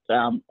at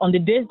on the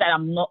days that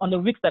I'm not, on the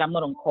weeks that I'm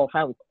not on call,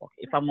 5 o'clock.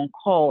 If I'm on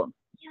call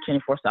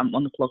 24/7, I'm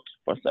on the clock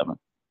 24/7.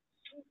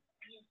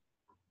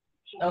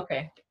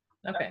 Okay.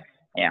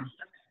 Yeah.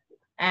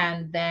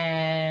 And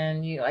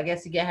then I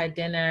guess you get her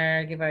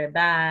dinner, give her a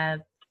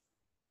bath.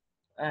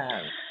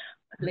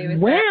 Play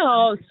with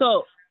her.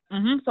 So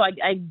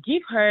I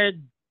give her,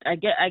 I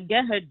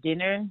get her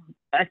dinner.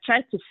 I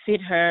try to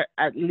feed her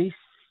at least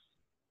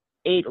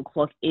 8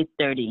 o'clock,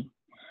 8:30.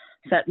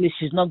 So at least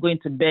she's not going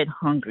to bed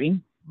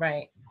hungry.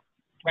 Right.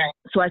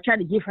 So I try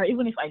to give her,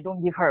 even if I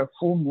don't give her a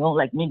full meal,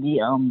 like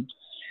maybe I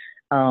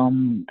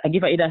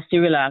give her either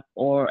Cerelac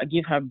or I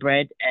give her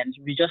bread, and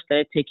we just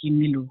started taking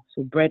Milo.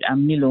 So bread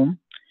and Milo.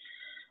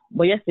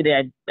 But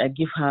yesterday I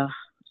give her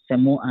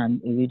Semo and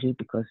Ewedu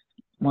because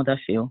mother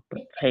feel.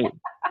 But hey,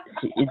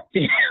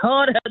 it's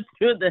all her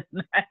through the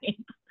night.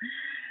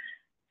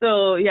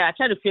 So yeah, I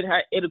try to feed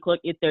her 8 o'clock,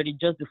 8:30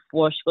 just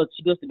before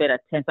she goes to bed at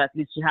 10. So at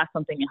least she has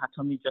something in her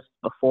tummy just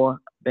before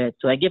bed.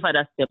 So I gave her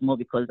that step more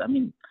because I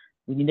mean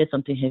we needed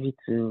something heavy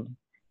to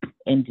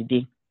end the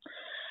day.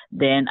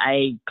 Then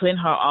I clean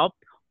her up.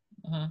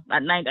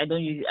 At night I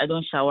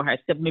don't shower her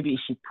except maybe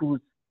if she poos,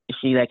 if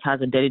she like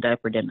has a dirty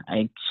diaper, then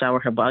I shower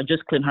her. But I'll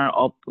just clean her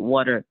up,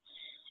 water,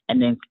 and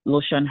then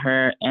lotion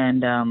her,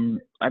 and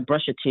I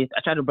brush her teeth.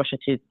 I try to brush her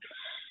teeth.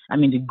 I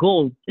mean the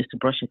goal is to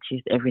brush her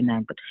teeth every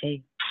night, but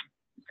hey,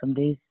 some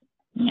days,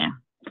 yeah.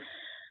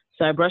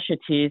 So I brush her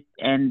teeth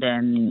and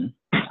then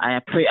I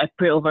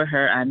pray over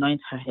her, I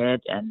anoint her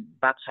head and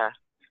back her.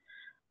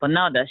 But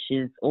now that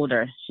she's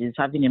older, she's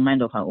having a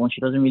mind of her own.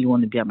 She doesn't really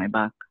want to be at my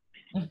back.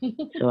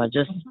 So I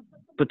just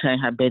put her in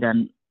her bed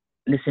and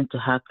listen to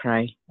her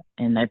cry.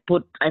 And I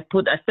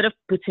started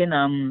putting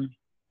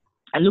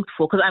I looked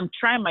for, because I'm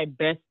trying my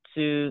best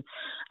to,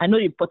 I know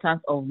the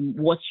importance of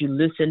what you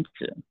listen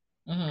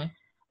to.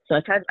 So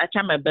I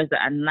tried my best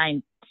that at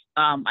night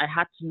I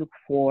had to look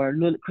for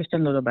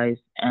Christian lullabies,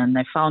 and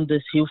I found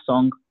this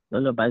Hillsong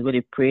lullabies where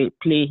they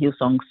play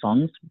Hillsong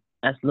songs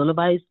as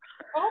lullabies.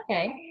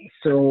 Okay.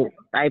 So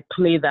I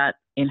play that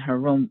in her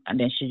room, and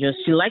then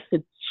she likes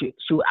it. She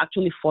will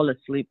actually fall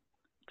asleep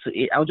to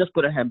it. I'll just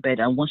put her in her bed,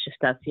 and once she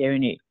starts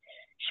hearing it,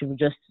 she will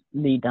just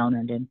lay down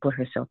and then put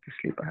herself to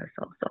sleep by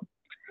herself. So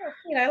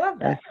I love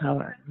that. That's how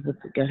I was able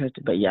to get her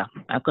to bed. Yeah,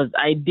 because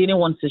I didn't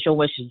want a situation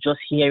where she's just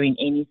hearing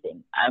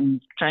anything.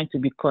 I'm trying to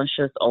be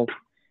conscious of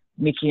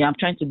I'm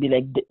trying to be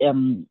like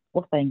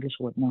what's the English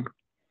word now?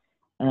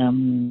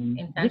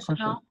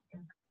 Intentional.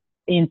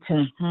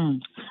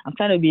 I'm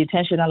trying to be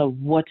intentional of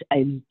what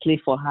I play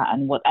for her,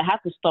 and what I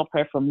have to stop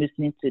her from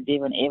listening to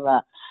Dave and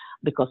Eva,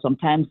 because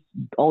sometimes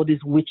all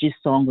these witches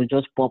songs will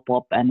just pop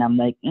up, and I'm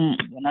like,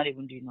 we're not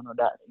even doing none of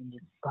that in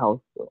this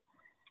house. So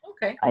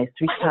okay, I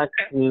switched her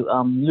to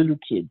Lulu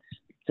Kids,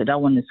 so that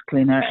one is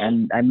cleaner,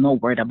 and I'm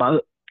not worried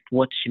about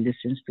what she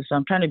listens to. So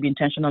I'm trying to be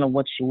intentional of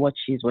what she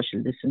watches, what she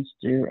listens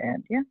to,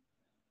 and yeah.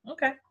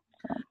 Okay,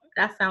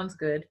 that sounds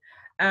good.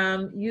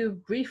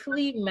 You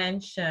briefly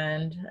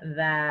mentioned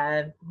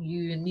that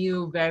you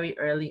knew very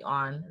early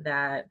on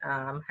that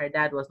her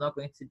dad was not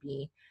going to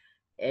be,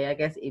 I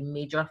guess, a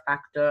major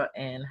factor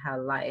in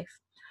her life.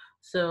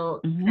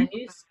 So can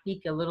you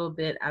speak a little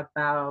bit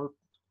about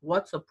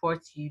what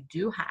supports you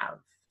do have,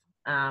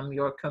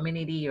 your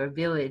community, your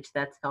village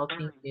that's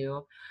helping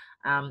you,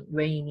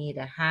 where you need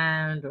a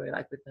hand, or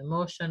like with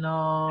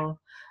emotional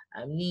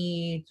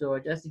needs,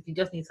 or just if you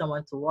just need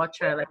someone to watch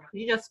her, like could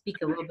you just speak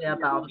a little bit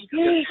about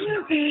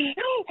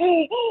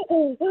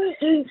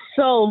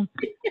So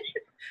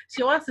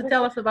she wants to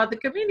tell us about the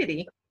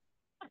community.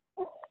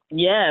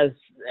 Yes,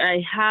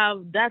 I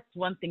have. That's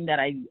one thing that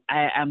I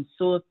am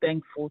so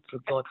thankful to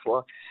God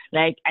for.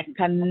 Like, I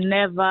can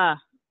never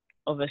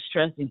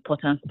overstress the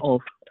importance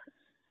of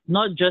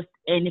not just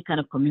any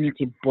kind of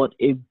community, but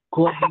a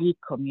godly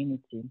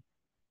community.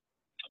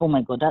 Oh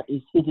my God,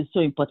 it is so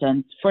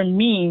important. For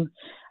me,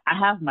 I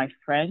have my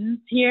friends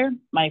here,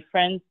 my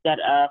friends that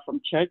are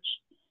from church,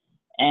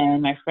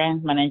 and my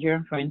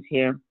Nigerian friends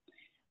here.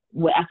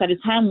 Well, after the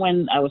time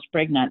when I was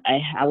pregnant,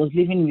 I was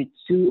living with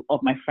two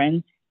of my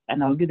friends,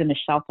 and I'll give them a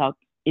shout out,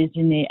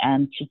 Izine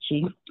and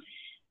Chichi.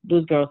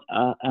 Those girls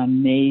are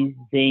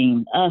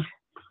amazing.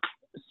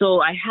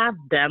 So I have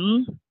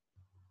them.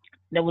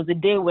 There was a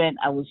day when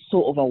I was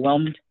so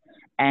overwhelmed,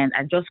 and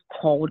I just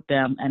called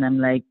them, and I'm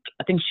like,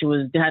 I think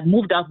they had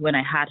moved out when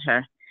I had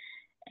her,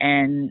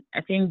 and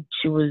I think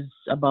she was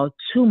about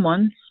 2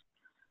 months,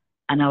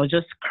 and I was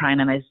just crying,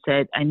 and I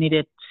said I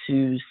needed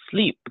to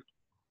sleep,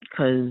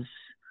 because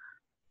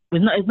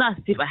it's not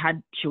as if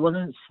she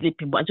wasn't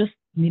sleeping, but I just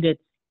needed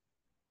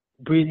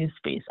breathing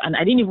space. And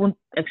I didn't even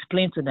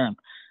explain to them.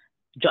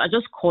 I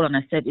just called and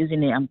I said,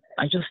 isn't it?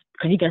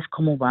 Can you guys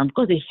come over?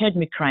 Because they heard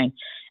me crying.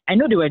 I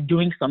know they were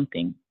doing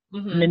something.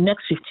 In the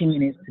next 15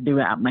 minutes, they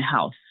were at my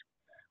house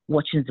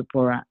watching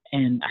Zipporah,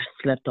 and I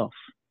slept off.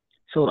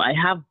 So I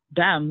have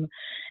them,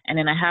 and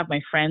then I have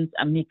my friends,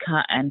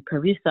 Amika and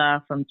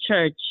Carissa from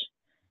church.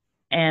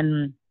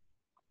 And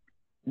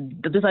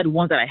those are the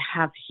ones that I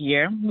have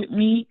here with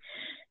me.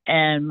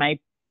 And my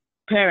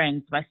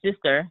parents, my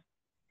sister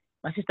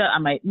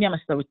and my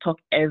sister, we talk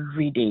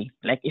every day.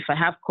 Like, if I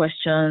have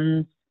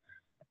questions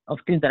of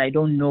things that I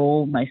don't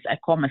know, I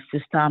call my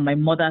sister. My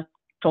mother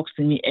talks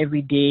to me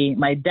every day.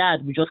 My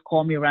dad would just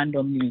call me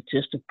randomly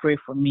just to pray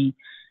for me.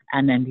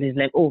 And then he's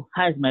like, oh,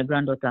 how is my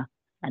granddaughter?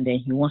 And then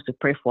he wants to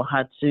pray for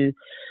her too.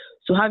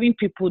 So having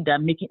people that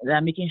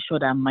are making sure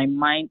that my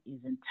mind is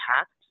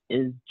intact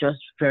is just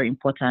very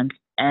important.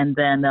 And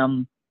then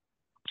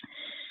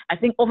I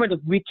think over the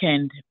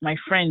weekend, my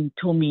friend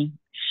told me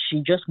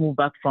she just moved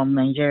back from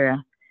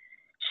Nigeria.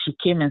 She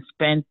came and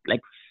spent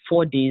like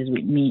 4 days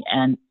with me,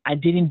 and I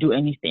didn't do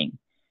anything.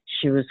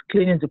 She was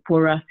cleaning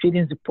Zipporah,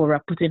 feeding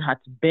Zipporah, putting her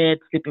to bed,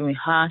 sleeping with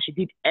her. She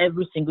did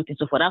every single thing.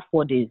 So for that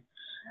 4 days,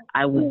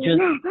 I was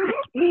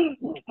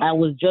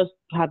just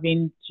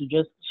having to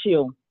just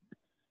chill.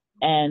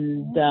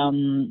 and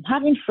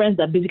having friends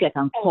that basically I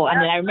can call.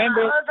 And then I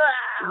remember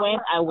when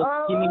I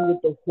was dealing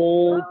with the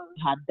whole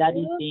her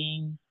daddy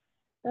thing,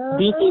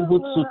 being able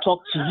to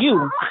talk to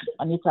you,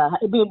 Anita,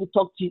 being able to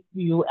talk to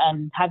you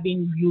and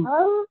having you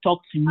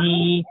talk to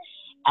me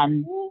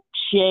and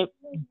share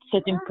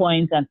certain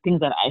points and things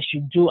that I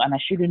should do and I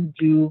shouldn't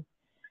do.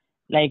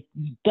 Like,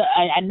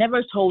 I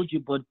never told you,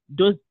 but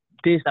those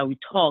days that we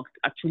talked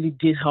actually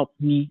did help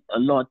me a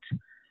lot.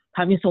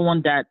 Having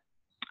someone that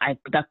I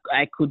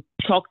could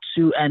talk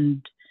to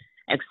and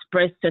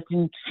express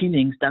certain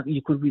feelings that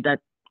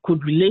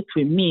could relate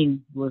with me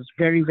was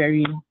very,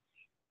 very,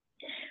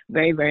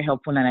 very, very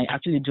helpful, and I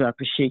actually do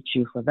appreciate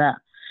you for that.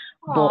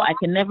 Aww. But I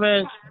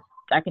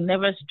can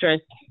never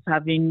stress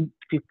having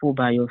people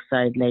by your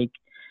side. Like,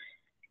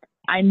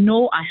 I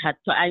know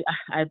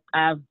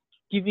I've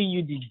given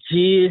you the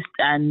gist,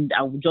 and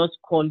I would just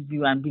call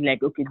you and be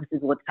like, okay, this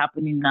is what's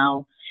happening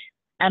now,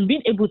 and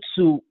being able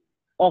to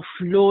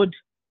offload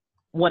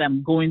what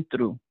I'm going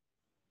through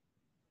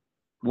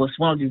was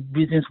one of the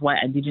reasons why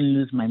I didn't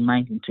lose my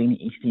mind in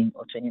 2018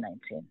 or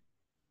 2019.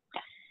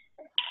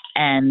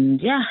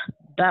 And yeah,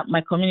 that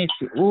my community,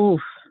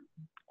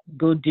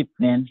 go deep,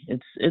 man.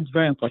 It's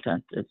very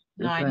important. It's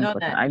very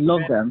important. I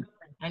love them.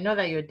 I know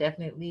that you're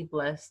definitely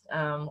blessed.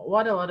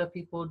 What a lot of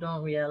people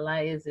don't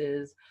realize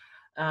is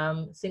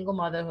single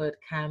motherhood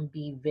can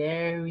be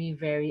very,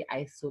 very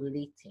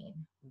isolating.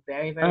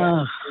 Very, very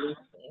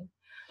isolating.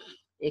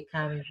 It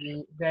can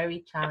be very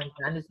challenging.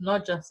 And it's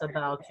not just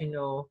about,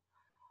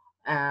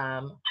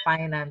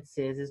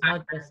 finances. It's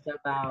not just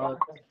about,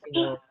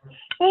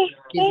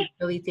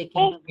 physically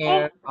taking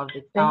care of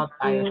the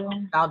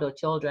child or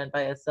children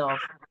by yourself.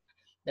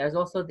 There's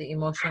also the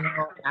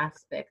emotional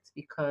aspect,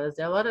 because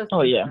there are a lot of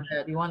things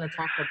that you want to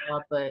talk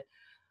about, but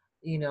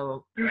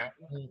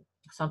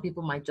some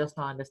people might just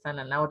not understand.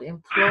 And I would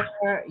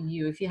implore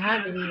you, if you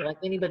have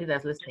anybody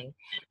that's listening,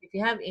 if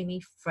you have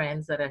any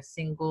friends that are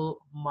single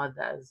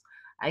mothers,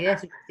 I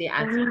guess you could say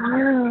auntie,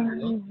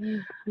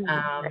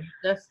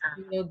 just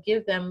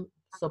give them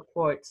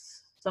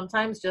supports.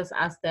 Sometimes just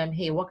ask them,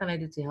 hey, what can I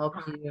do to help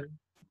you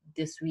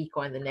this week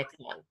or in the next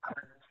month?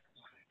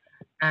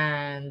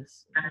 And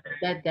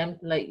let them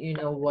let you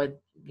know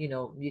what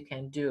you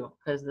can do,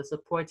 because the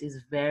support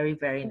is very,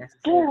 very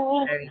necessary,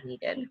 very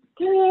needed.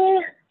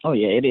 Oh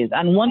yeah, it is.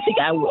 And one thing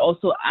I would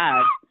also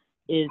add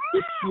is,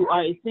 if you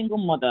are a single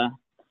mother,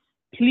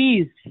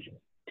 please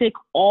take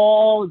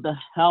all the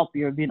help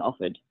you're being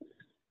offered.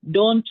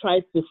 Don't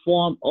try to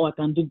form, I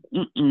can do.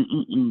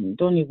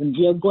 Don't even.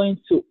 You're going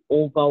to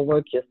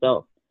overwork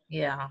yourself.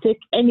 Yeah. If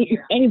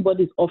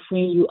anybody's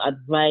offering you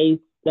advice,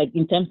 like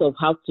in terms of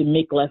how to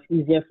make life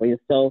easier for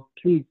yourself,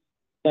 please,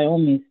 by all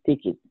means,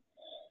 take it.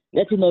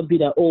 Let it not be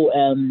that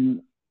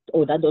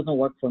that doesn't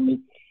work for me.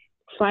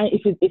 Fine,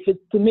 if it's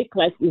to make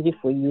life easy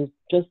for you,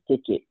 just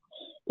take it.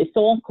 If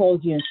someone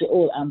calls you and say,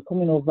 I'm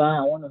coming over,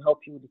 I want to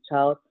help you with the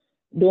child,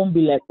 don't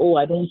be like,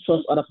 I don't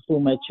trust other people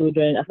with my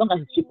children. As long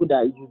as it's people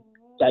that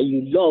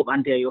you love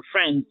and they're your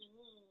friends,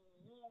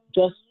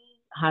 just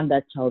hand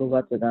that child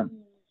over to them.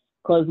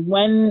 Because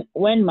when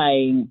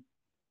my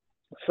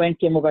friend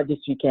came over this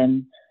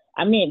weekend,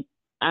 I mean,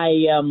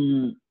 I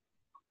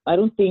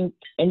don't think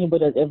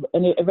anybody has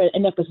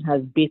any person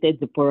has baited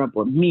the poor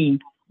upon me,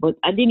 but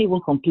I didn't even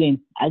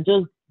complain. I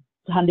just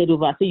handed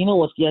over. I said, you know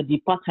what, you're the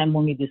part-time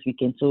mommy this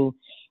weekend, so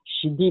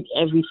she did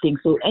everything.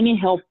 So any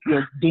help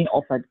you're being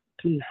offered,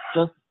 please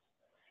just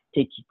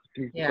take it.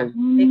 Please, yeah, take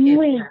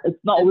it.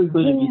 It's not always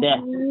going to be there.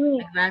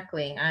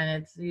 Exactly,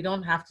 and you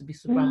don't have to be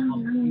super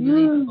mom. You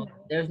really don't.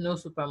 There's no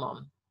super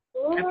mom.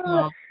 Every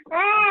mom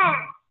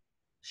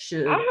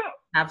should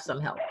have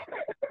some help.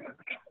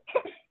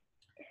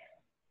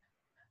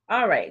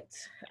 All right.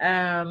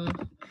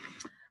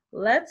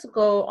 Let's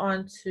go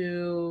on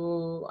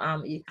to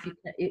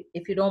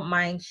if you don't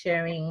mind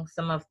sharing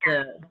some of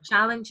the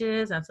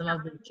challenges and some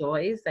of the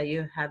joys that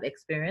you have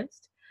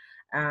experienced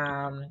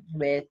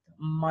with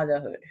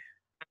motherhood.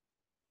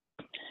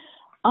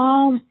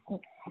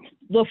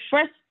 The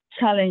first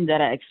challenge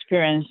that I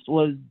experienced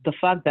was the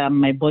fact that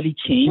my body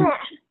changed.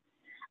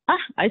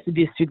 I used to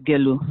be a sweet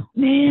girl,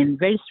 man,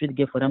 very sweet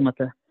girl for that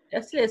matter.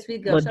 You're still a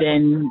sweet girl. But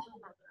then,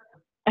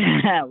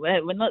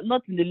 we're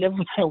not in the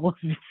level I was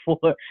before,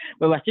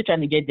 but we're still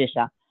trying to get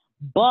there.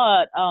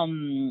 But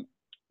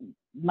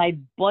my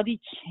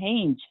body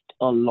changed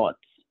a lot,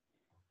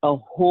 a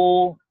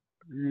whole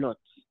lot.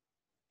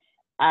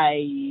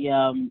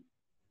 I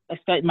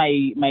expect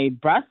my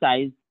bra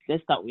size.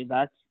 Let's start with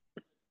that.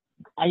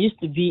 I used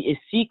to be a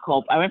C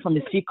cup. I went from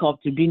a C cup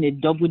to being a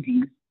double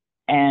D,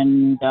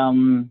 and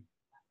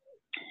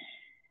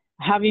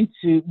having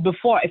to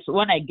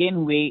when I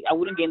gain weight, I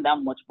wouldn't gain that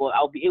much, but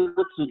I'll be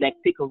able to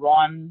take a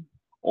run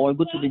or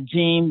go to the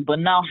gym. But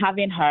now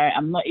having her,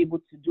 I'm not able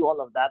to do all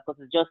of that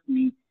because it's just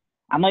me.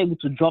 I'm not able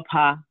to drop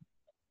her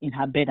in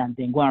her bed and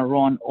then go and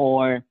run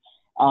or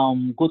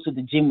go to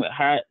the gym with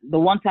her. The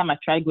one time I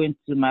tried going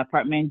to my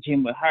apartment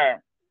gym with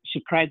her,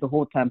 she cried the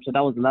whole time. So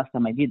that was the last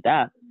time I did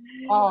that.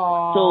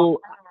 Aww.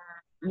 So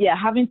yeah,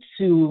 having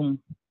to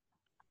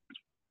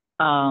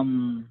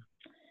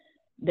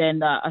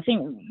then I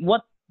think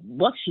what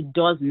she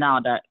does now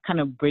that kind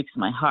of breaks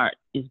my heart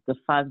is the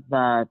fact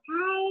that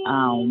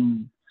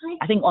um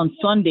I think on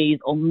Sundays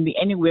or maybe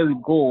anywhere we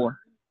go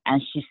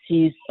and she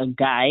sees a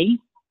guy,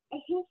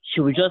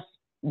 she will just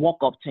walk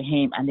up to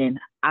him and then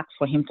ask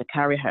for him to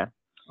carry her.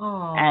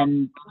 Oh.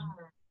 And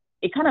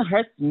it kind of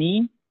hurts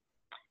me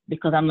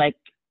because I'm like,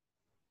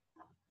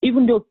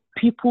 even though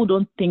people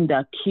don't think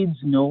that kids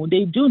know,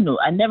 they do know.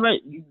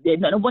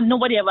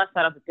 Nobody ever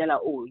started to tell her,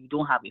 oh, you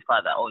don't have a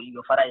father or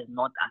your father is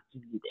not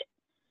actively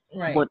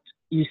there. Right. But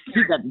you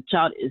see that the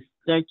child is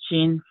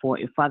searching for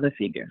a father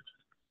figure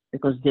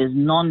because there's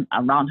none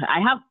around her. I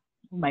have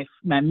my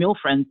male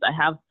friends.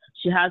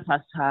 She has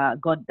her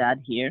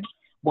goddad here,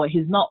 but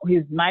he's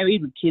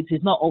married with kids.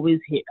 He's not always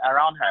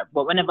around her.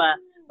 But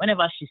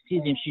whenever she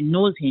sees him, she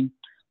knows him,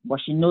 but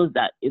she knows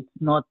that it's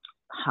not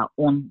her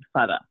own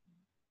father.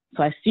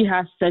 So I see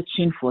her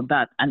searching for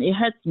that, and it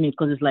hurts me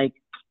because it's like,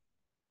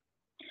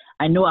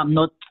 I know I'm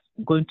not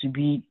going to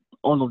be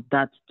all of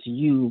that to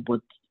you, but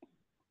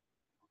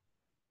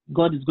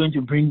God is going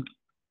to bring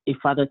a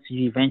father to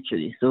you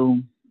eventually. So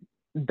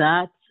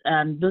that,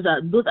 and those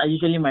are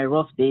usually my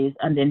rough days.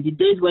 And then the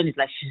days when it's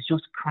like she's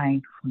just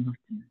crying for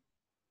nothing.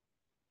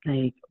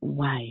 Like,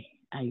 why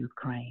are you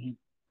crying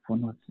for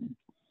nothing?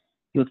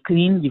 You're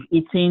clean, you've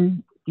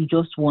eaten, you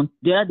just want.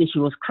 The other day she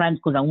was crying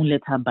because I won't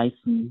let her buy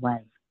me.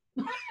 Why?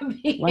 Why do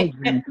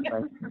you need to buy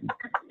me?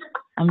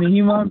 I'm a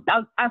human.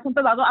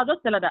 Sometimes I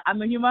just tell her that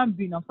I'm a human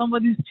being. I'm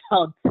somebody's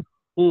child.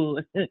 Oh,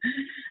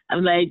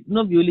 I'm like,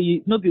 no be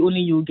only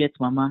you get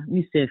mama.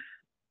 Me self,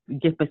 you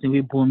get person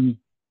will born me.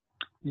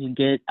 You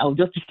get. I'll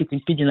just keep it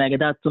in pidgin like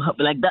that to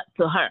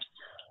her,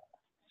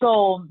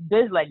 So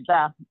days like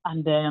that,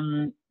 and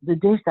then the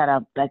days that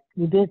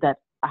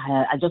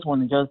I just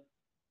want to just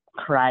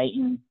cry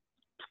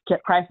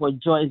for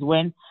joy is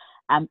when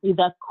I'm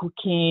either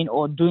cooking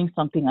or doing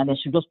something, and then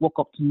she'll just walk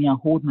up to me and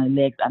hold my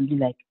legs and be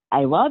like,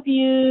 I love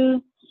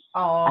you.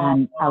 Oh.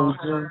 And I was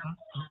just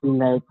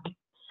like,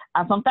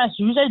 and sometimes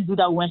she usually do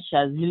that when she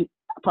has really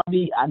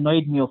probably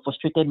annoyed me or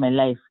frustrated my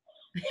life.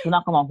 She'll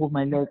not come and hold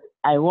my leg.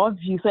 I love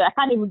you. So I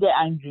can't even get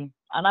angry.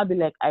 And I'll be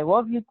like, I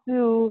love you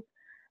too.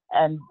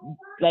 And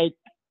like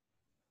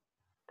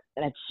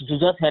you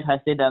just heard her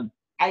say that.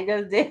 I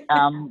just did.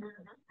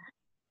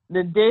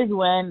 The days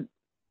when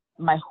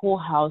my whole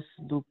house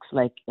looks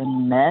like a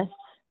mess,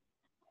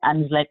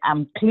 and it's like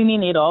I'm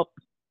cleaning it up,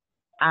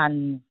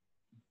 and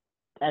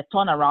I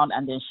turn around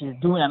and then she's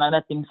doing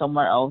another thing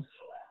somewhere else.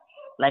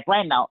 Like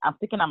right now, I'm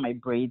taking out my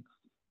braids,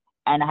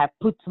 and I have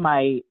put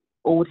my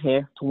old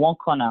hair to one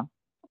corner,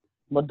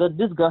 but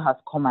this girl has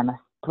come and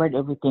spread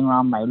everything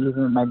around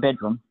my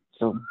bedroom.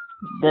 So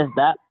there's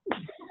that.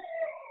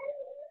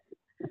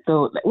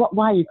 So like,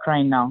 why are you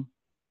crying now?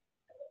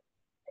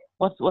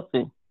 What's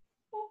it?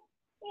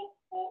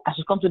 I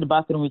should come to the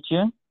bathroom with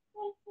you.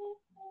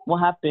 What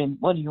happened?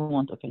 What do you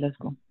want? Okay, let's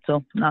go.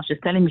 So now she's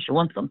telling me she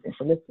wants something.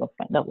 So let's go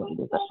find out what it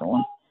is that she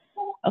wants.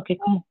 Okay,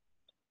 come on.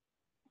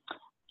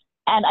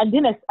 And I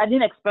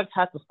didn't expect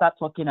her to start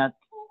talking at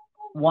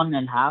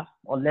 1.5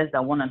 or less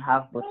than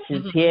 1.5, but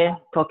she's here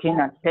talking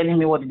and telling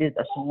me what it is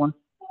that she wants.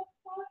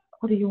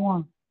 What do you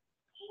want?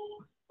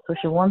 So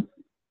she wants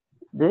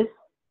this.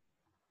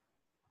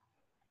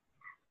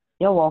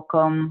 You're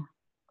welcome.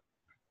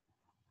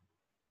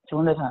 She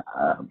wanted her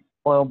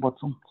oil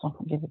bottle, so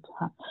I'll give it to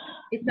her.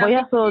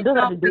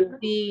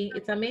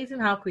 It's amazing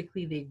how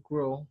quickly they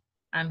grow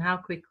and how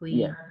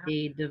quickly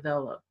they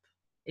develop.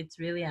 It's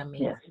really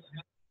amazing. Yes.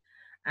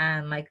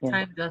 And like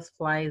time just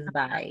flies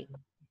by.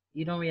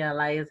 You don't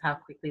realize how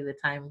quickly the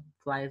time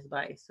flies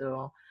by.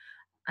 So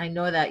I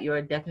know that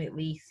you're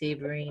definitely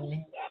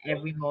savoring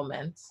every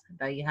moment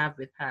that you have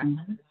with her.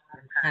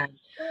 And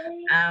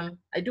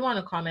I do want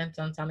to comment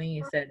on something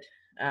you said.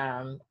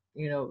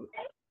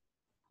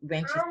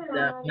 When she sees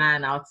the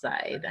man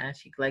outside and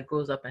she like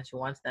goes up and she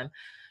wants them.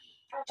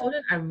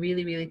 Children are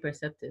really, really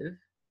perceptive,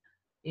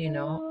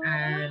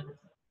 and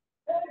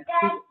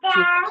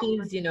she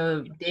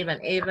watches, Dave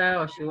and Ava,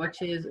 or she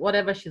watches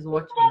whatever she's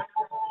watching.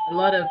 A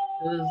lot of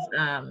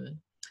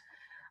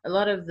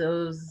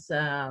those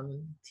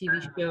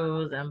TV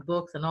shows and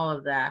books and all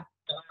of that.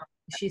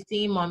 She's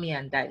seeing mommy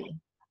and daddy,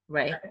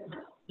 right?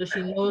 So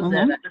she knows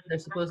that they're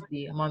supposed to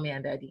be mommy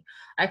and daddy.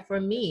 Like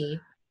for me,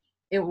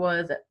 it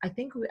was, I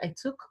think I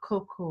took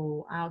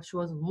Coco out. She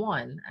was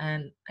 1,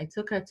 and I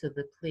took her to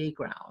the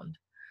playground,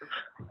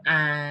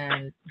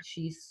 and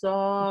she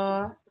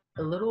saw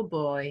a little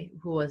boy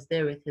who was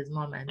there with his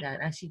mom and dad,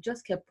 and she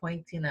just kept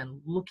pointing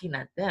and looking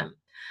at them,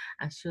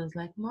 and she was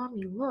like,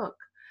 "Mommy, look,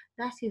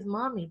 that's his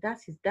mommy,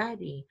 that's his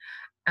daddy,"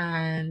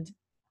 and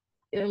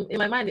in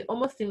my mind, it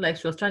almost seemed like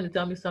she was trying to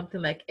tell me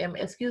something like,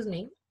 "Excuse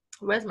me,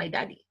 where's my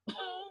daddy?"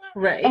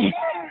 Right?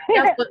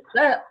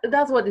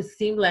 That's what it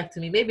seemed like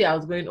to me. Maybe I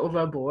was going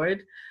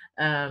overboard,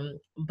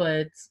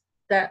 but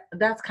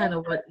that's kind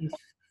of what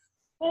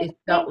it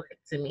felt like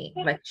to me.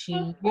 Like she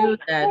knew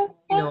that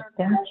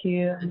Thank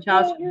you. the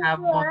child should have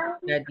mom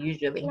and dad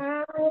usually.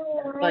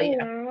 But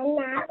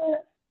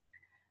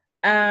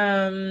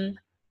yeah.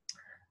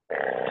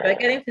 We're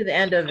getting to the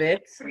end of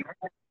it.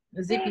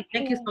 Zippy,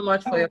 thank you so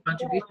much for your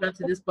contribution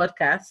to this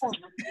podcast.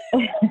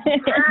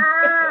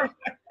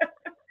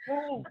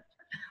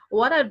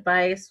 What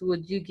advice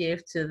would you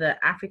give to the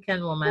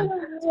African woman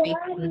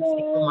facing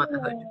single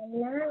motherhood?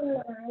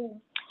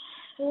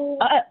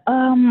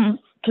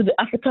 To the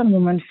African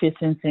woman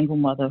facing single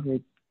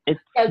motherhood, it's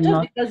just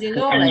not because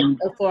like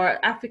for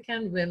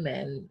African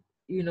women,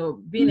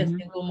 being a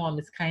single mom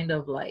is kind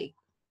of like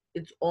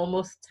it's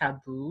almost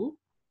taboo.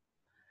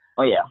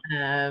 Oh yeah.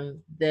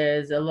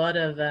 There's a lot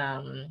of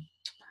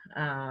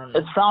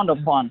it's frowned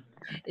upon.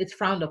 It's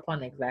frowned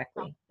upon,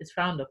 exactly. It's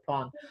frowned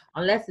upon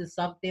unless it's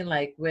something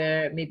like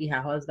where maybe her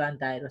husband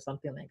died or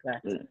something like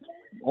that.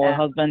 Or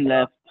husband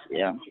left,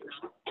 yeah.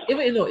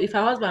 Even if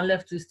her husband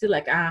left, you're still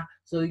like,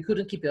 so you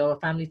couldn't keep your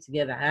family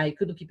together, you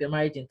couldn't keep your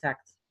marriage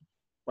intact,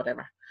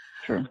 whatever.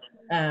 True.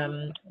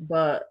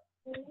 But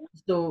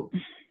so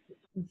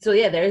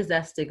yeah, there is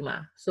that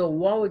stigma. So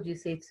what would you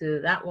say to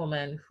that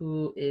woman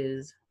who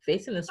is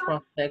facing this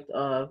prospect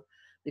of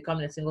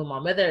becoming a single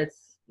mom, whether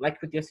it's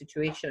like with your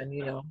situation,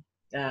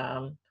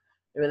 the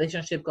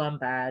relationship gone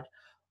bad,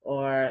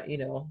 or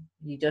you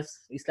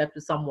slept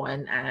with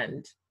someone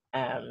and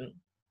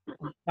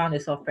found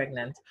yourself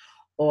pregnant,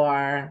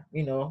 or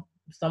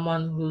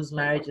someone whose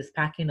marriage is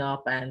packing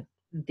up and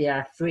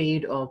they're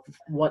afraid of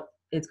what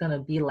it's gonna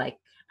be like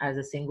as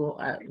a single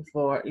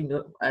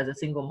as a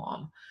single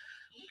mom.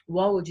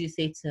 What would you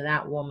say to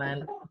that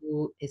woman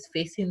who is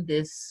facing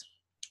this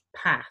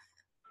path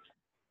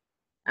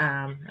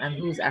and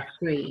who's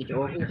afraid,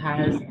 or who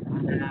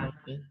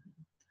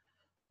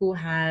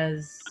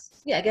has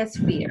I guess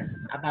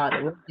fear about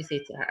it? What would you say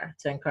to her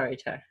to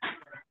encourage her?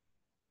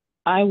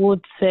 I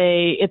would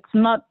say it's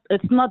not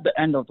the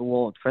end of the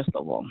world. First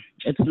of all,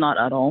 it's not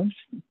at all.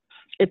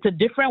 It's a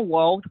different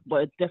world,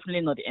 but it's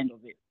definitely not the end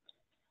of it.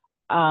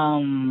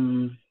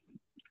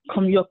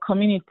 Your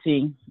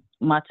community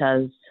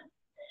matters,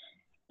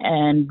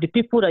 and the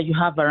people that you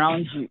have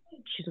around you.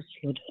 Jesus,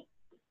 Lord,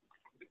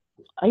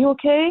 are you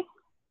okay?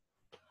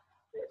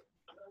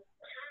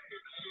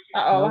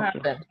 What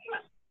happened?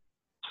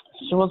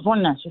 She was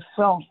born and she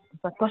fell.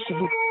 I thought she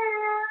did.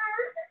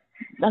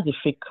 That's a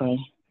fake cry.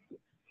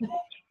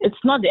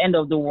 It's not the end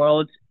of the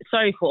world.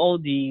 Sorry for all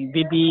the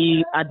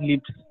baby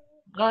ad-libs.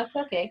 No, it's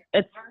okay.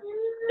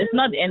 It's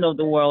not the end of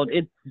the world.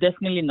 It's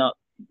definitely not.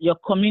 Your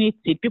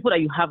community, people that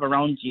you have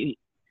around you,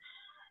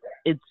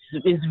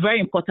 it's very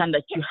important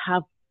that you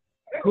have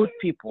good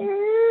people.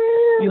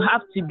 You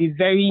have to be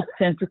very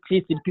sensitive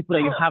to the people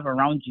that you have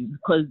around you,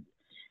 because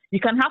you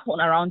can have one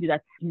around you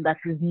that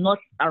is not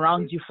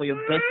around you for your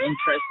best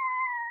interest.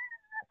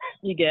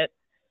 You get?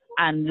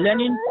 And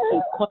learning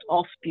to cut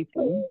off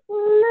people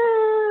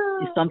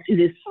is a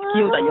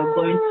skill that you're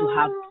going to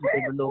have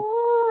to develop.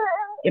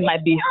 It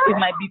might be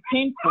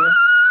painful.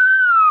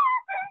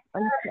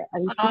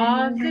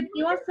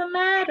 Zippy, what's the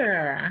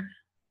matter?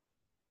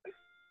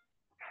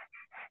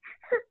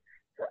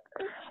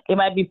 It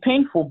might be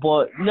painful,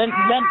 but being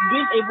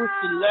able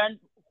to learn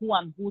who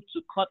and who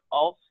to cut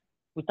off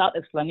without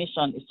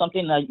explanation is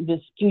something that is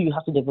a skill you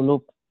have to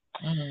develop.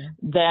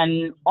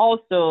 Then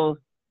also,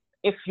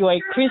 if you're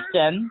a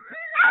Christian,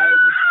 I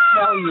would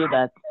tell you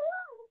that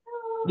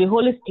the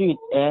Holy Spirit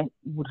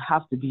would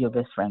have to be your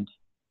best friend.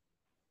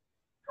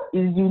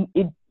 You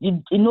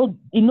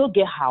know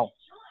get how.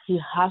 He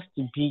has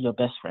to be your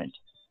best friend.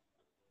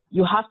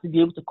 You have to be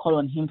able to call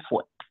on him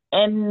for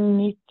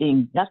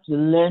anything. You have to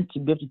learn to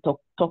be able to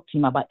talk to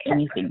him about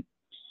anything.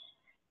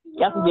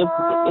 You have to be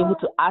able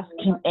to ask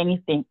him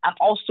anything, and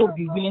also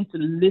be willing to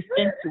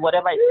listen to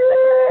whatever it is that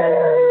he's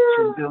telling you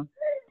to do.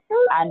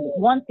 And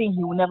one thing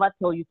he will never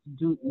tell you to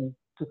do is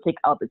to take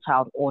out the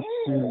child or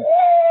to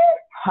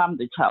harm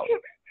the child.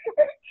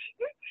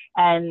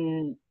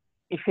 And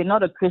if you're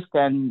not a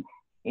Christian,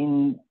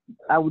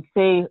 I would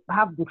say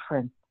have good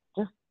friends.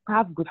 Just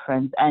have good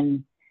friends,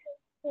 and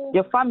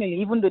your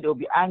family, even though they'll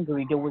be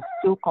angry, they will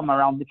still come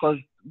around, because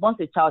once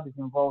a child is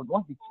involved,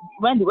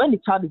 when the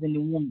child is in the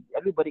womb,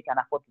 everybody can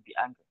afford to be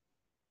angry.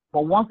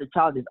 But once the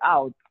child is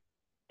out,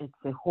 it's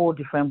a whole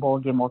different ball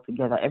game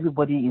altogether.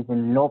 Everybody is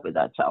in love with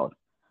that child.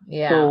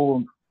 Yeah.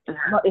 So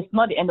it's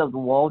not the end of the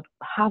world.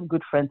 Have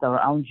good friends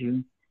around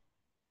you.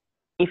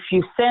 If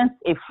you sense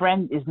a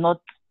friend is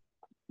not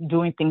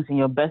doing things in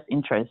your best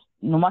interest,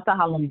 no matter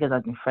how long you guys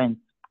have been friends,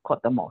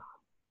 cut them off.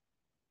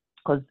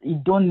 Because you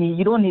don't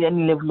need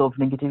any level of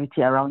negativity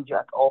around you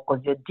at all,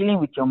 because you're dealing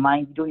with your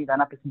mind. You don't need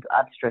another person to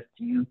add stress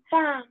to you.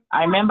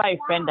 I remember a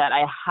friend that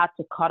I had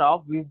to cut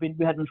off. We had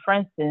been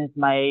friends since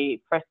my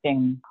first day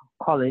in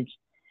college,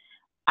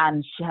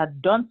 and she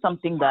had done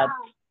something that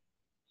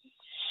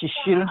she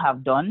shouldn't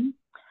have done,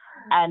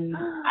 and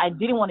I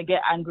didn't want to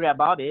get angry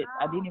about it.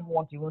 I didn't even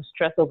want to even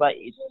stress over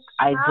it.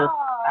 I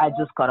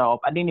just cut off.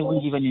 I didn't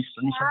even give an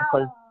explanation,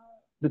 because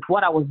with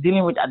what I was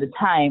dealing with at the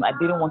time, I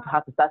didn't want to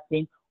have to start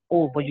saying,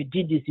 oh, but you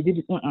did this, you did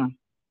it.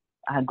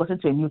 I had gotten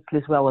to a new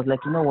place where I was like,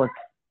 you know what?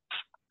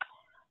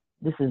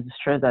 This is the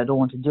stress that I don't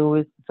want to deal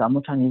with, so I'm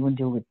not trying to even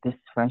deal with this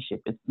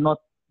friendship. It's not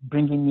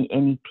bringing me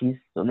any peace,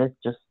 so let's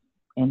just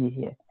end it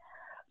here.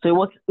 So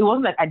it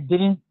wasn't like I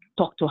didn't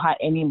talk to her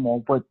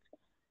anymore, but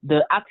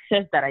the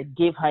access that I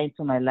gave her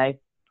into my life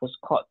was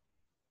cut.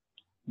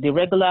 The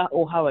regular,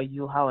 oh, how are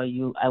you? How are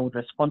you? I would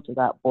respond to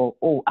that. But,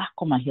 oh,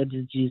 come and hear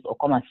this gist or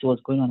come and see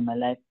what's going on in my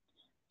life.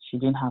 She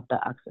didn't have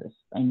that access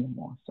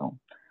anymore. So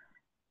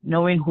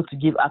knowing who to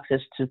give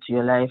access to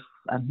your life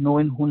and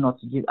knowing who not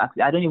to give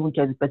access. I don't even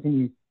care if the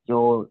person is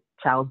your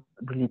child's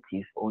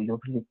relative or your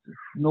relative.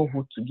 Know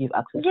who to give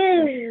access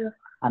to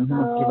and who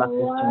not to give access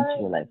to into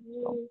your life.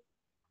 So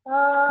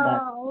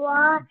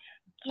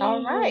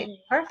All right,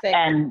 perfect.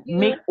 and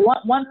make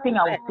one thing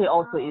I would say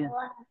also is,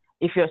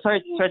 if you're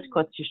sorry to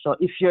cut you short,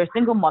 if you're a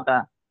single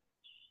mother,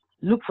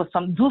 look for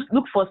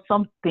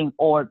something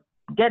or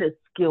get a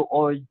skill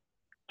or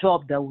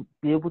job that would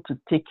be able to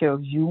take care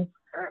of you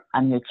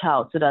and your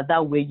child, so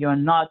that way you're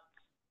not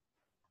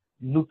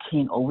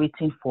looking or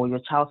waiting for your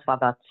child's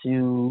father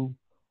to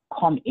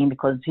come in,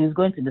 because he's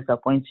going to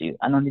disappoint you.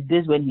 And on the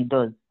days when he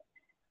does,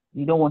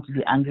 you don't want to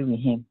be angry with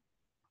him.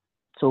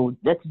 So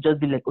let's just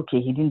be like, okay,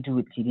 he didn't do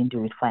it,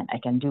 fine, I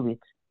can do it.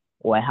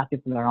 Or I have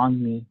people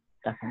around me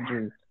that can do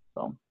it.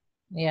 So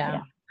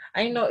yeah.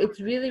 I know it's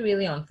really,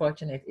 really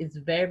unfortunate. It's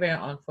very, very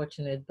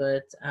unfortunate,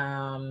 but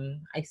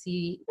I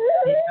see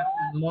it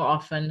happen more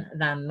often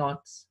than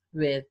not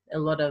with a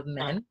lot of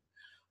men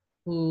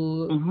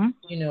who,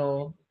 you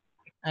know,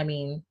 I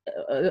mean,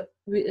 there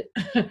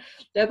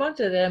are a bunch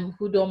of them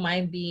who don't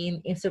mind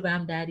being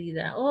Instagram daddies.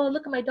 And, oh,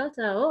 look at my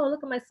daughter. Oh,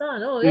 look at my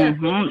son. Oh, yeah.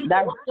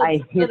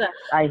 I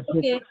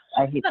hate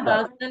What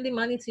about sending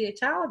money to your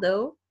child,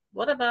 though?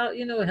 What about,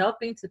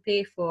 helping to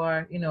pay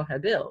for, her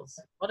bills?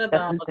 What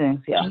about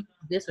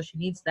this or she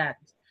needs that?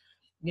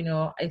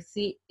 I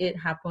see it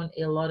happen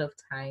a lot of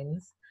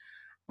times,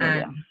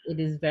 and it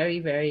is very,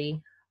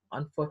 very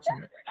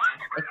unfortunate.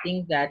 I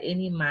think that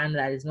any man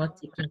that is not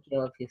taking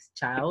care of his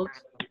child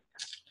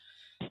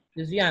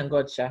is you and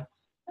God, Sha.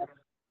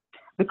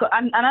 Because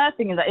another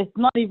thing is that it's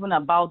not even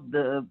about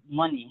the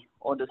money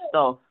or the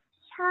stuff.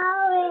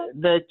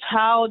 The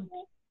child,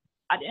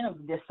 at the end of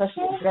the day,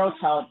 especially a girl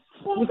child,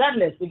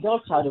 regardless, the girl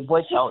child, the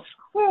boy child,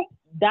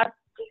 that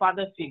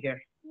father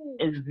figure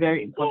is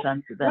very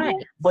important to them. Right.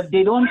 But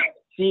they don't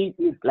see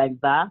it like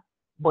that.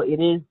 But it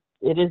is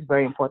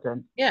very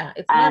important. Yeah,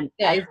 it's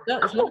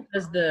not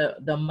just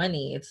the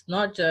money. It's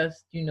not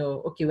just,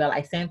 okay, well,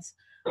 I sent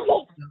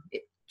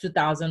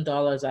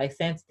 $2,000, I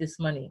sent this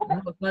money.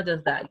 No, it's not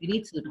just that. You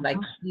need to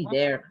be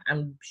there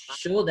and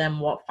show them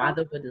what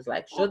fatherhood is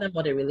like. Show them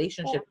what a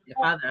relationship with your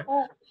father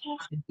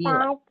should be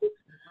like.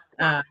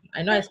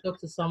 I know I spoke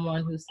to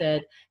someone who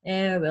said,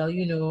 well,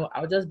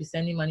 I'll just be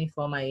sending money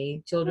for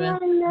my children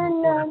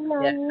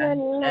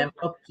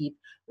upkeep.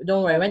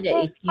 Don't worry, when they're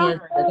 18 years,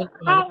 they're going to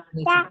come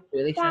and to the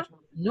relationship.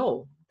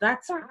 No,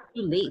 that's too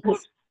late.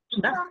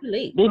 That's too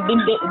late. They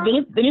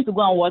need to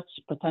go and watch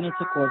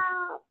paternity court.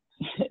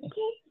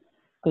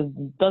 Because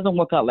it doesn't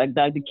work out like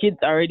that. The kids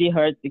already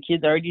hurt. The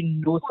kids already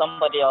know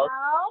somebody else.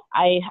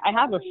 I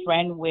have a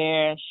friend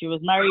where she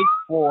was married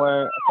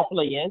for a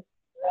couple of years.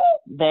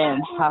 Then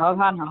her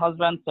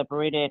husband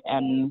separated,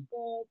 and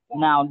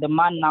now the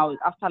man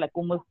after like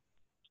almost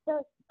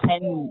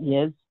 10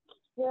 years,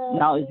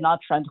 now is now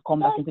trying to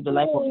come back into the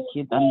life of the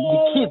kids. And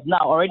the kids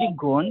now already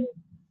grown.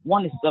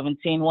 One is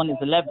 17, one is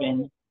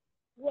 11.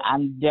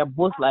 And they're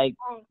both like,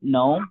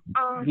 no,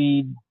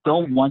 we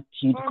don't want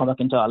you to come back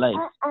into our lives.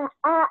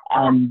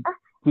 And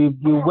we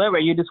where were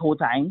you this whole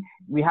time?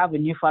 We have a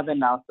new father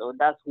now, so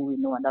that's who we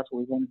know and that's who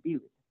we want to be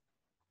with.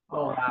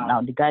 Oh, wow.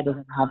 Now the guy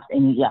doesn't have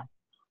any,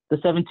 The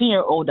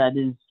 17-year-old that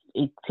is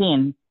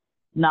 18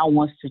 now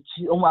wants to,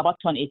 about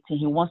to turn 18,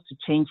 he wants to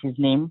change his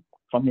name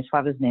from his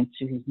father's name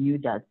to his new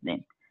dad's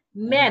name.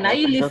 Man, are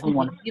you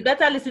listening? You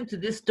better listen to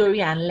this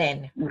story and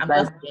learn.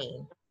 Just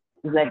saying.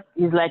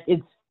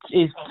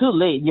 It's too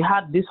late. You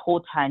had this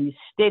whole time. You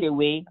stayed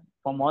away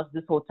from us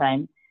this whole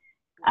time.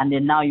 And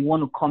then now you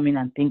want to come in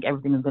and think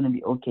everything is going to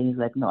be okay. He's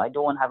like, no, I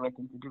don't want to have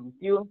anything to do with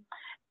you.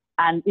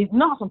 And it's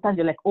not sometimes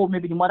you're like, oh,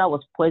 maybe the mother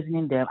was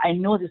poisoning them. I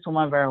know this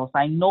woman very well. So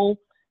I know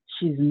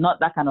she's not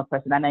that kind of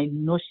person. And I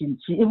know she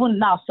even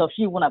now, so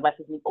she even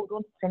advises me, oh,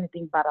 don't say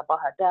anything bad about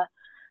her dad.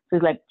 So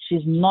it's like,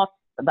 she's not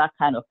that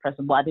kind of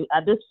person. But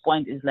at this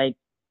point, it's like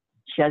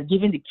she has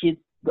given the kids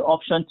the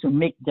option to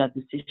make their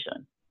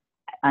decision.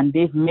 And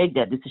they've made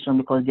their decision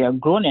because they are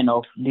grown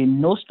enough, they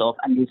know stuff,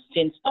 and they've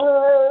seen stuff.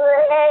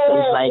 So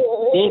it's like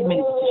they've made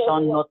a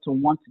decision not to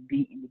want to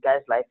be in the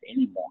guy's life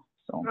anymore.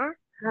 So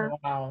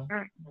wow.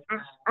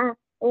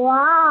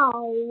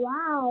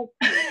 Wow.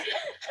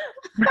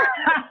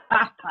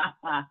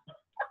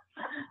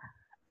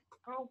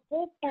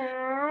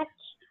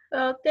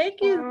 Well,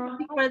 thank you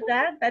for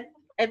that.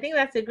 I think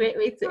that's a great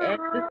way to end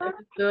this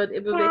episode.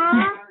 It will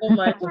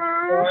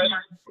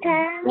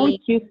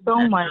thank you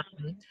so much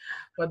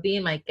for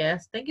being my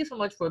guest. Thank you so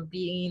much for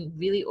being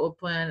really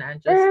open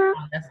and just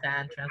honest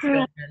and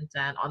transparent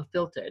and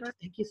unfiltered.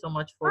 Thank you so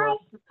much for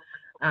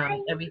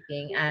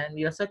everything. And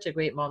you're such a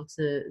great mom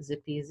to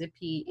Zippy.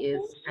 Zippy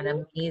is an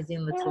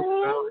amazing little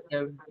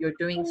girl. You're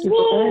doing so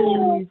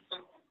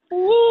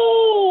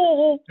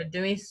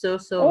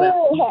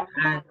well.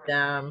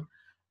 And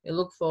We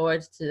look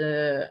forward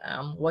to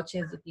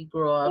watching Zippy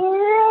grow up.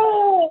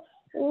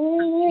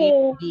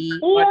 Be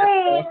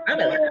wonderful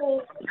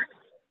family.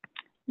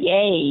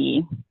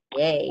 Yay.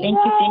 Yay. Thank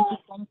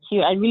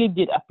you. I really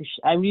did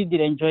appreciate. I really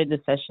did enjoy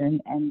the session,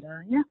 and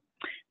yeah,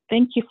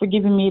 thank you for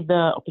giving me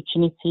the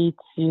opportunity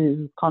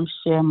to come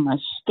share my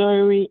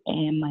story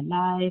and my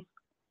life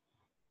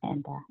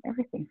and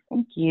everything.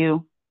 Thank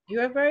you. You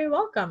are very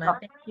welcome, and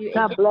thank you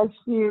God again. bless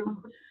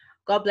you.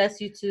 God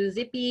bless you too,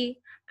 Zippy.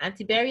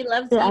 Auntie Berry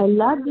loves Say, you. I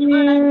love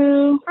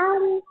you.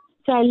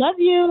 Say, I love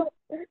you.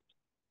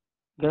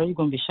 Girl, you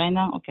gonna be shy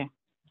now? Okay.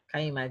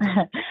 Can you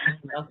imagine?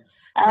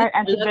 All right,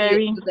 Auntie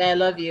Berry. I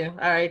love you.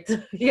 All right.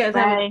 You guys Bye.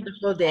 have a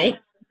wonderful day.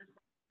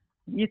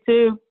 You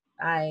too.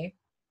 Bye.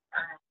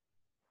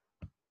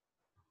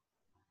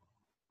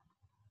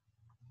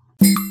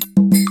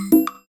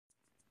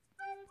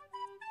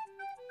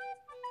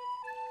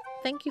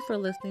 Thank you for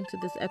listening to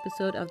this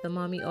episode of the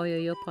Mommy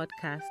Oyoyo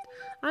podcast.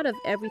 Out of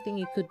everything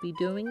you could be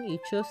doing, you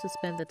chose to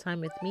spend the time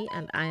with me,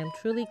 and I am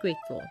truly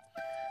grateful.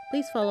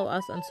 Please follow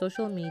us on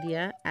social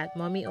media at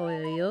Mommy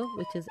Oyoyo,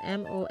 which is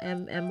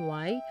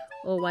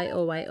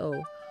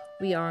MOMMYOYOYO.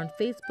 We are on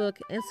Facebook,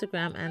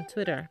 Instagram, and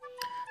Twitter.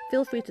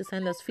 Feel free to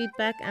send us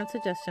feedback and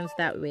suggestions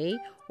that way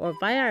or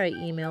via our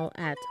email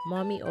at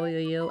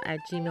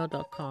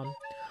mommyoyoyo@gmail.com.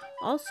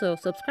 Also,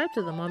 subscribe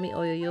to the Mommy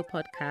Oyoyo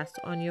podcast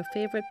on your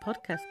favorite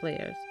podcast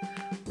players.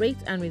 Rate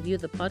and review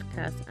the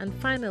podcast. And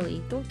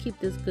finally, don't keep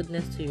this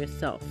goodness to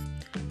yourself.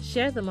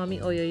 Share the Mommy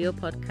Oyoyo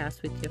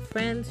podcast with your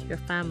friends, your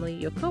family,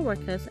 your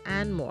co-workers,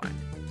 and more.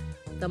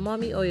 The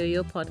Mommy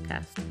Oyoyo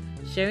podcast,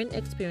 sharing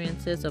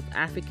experiences of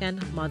African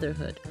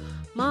motherhood.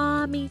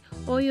 Mommy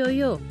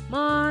Oyoyo,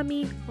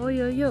 Mommy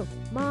Oyoyo,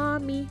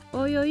 Mommy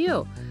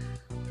Oyoyo.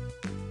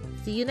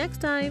 See you next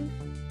time.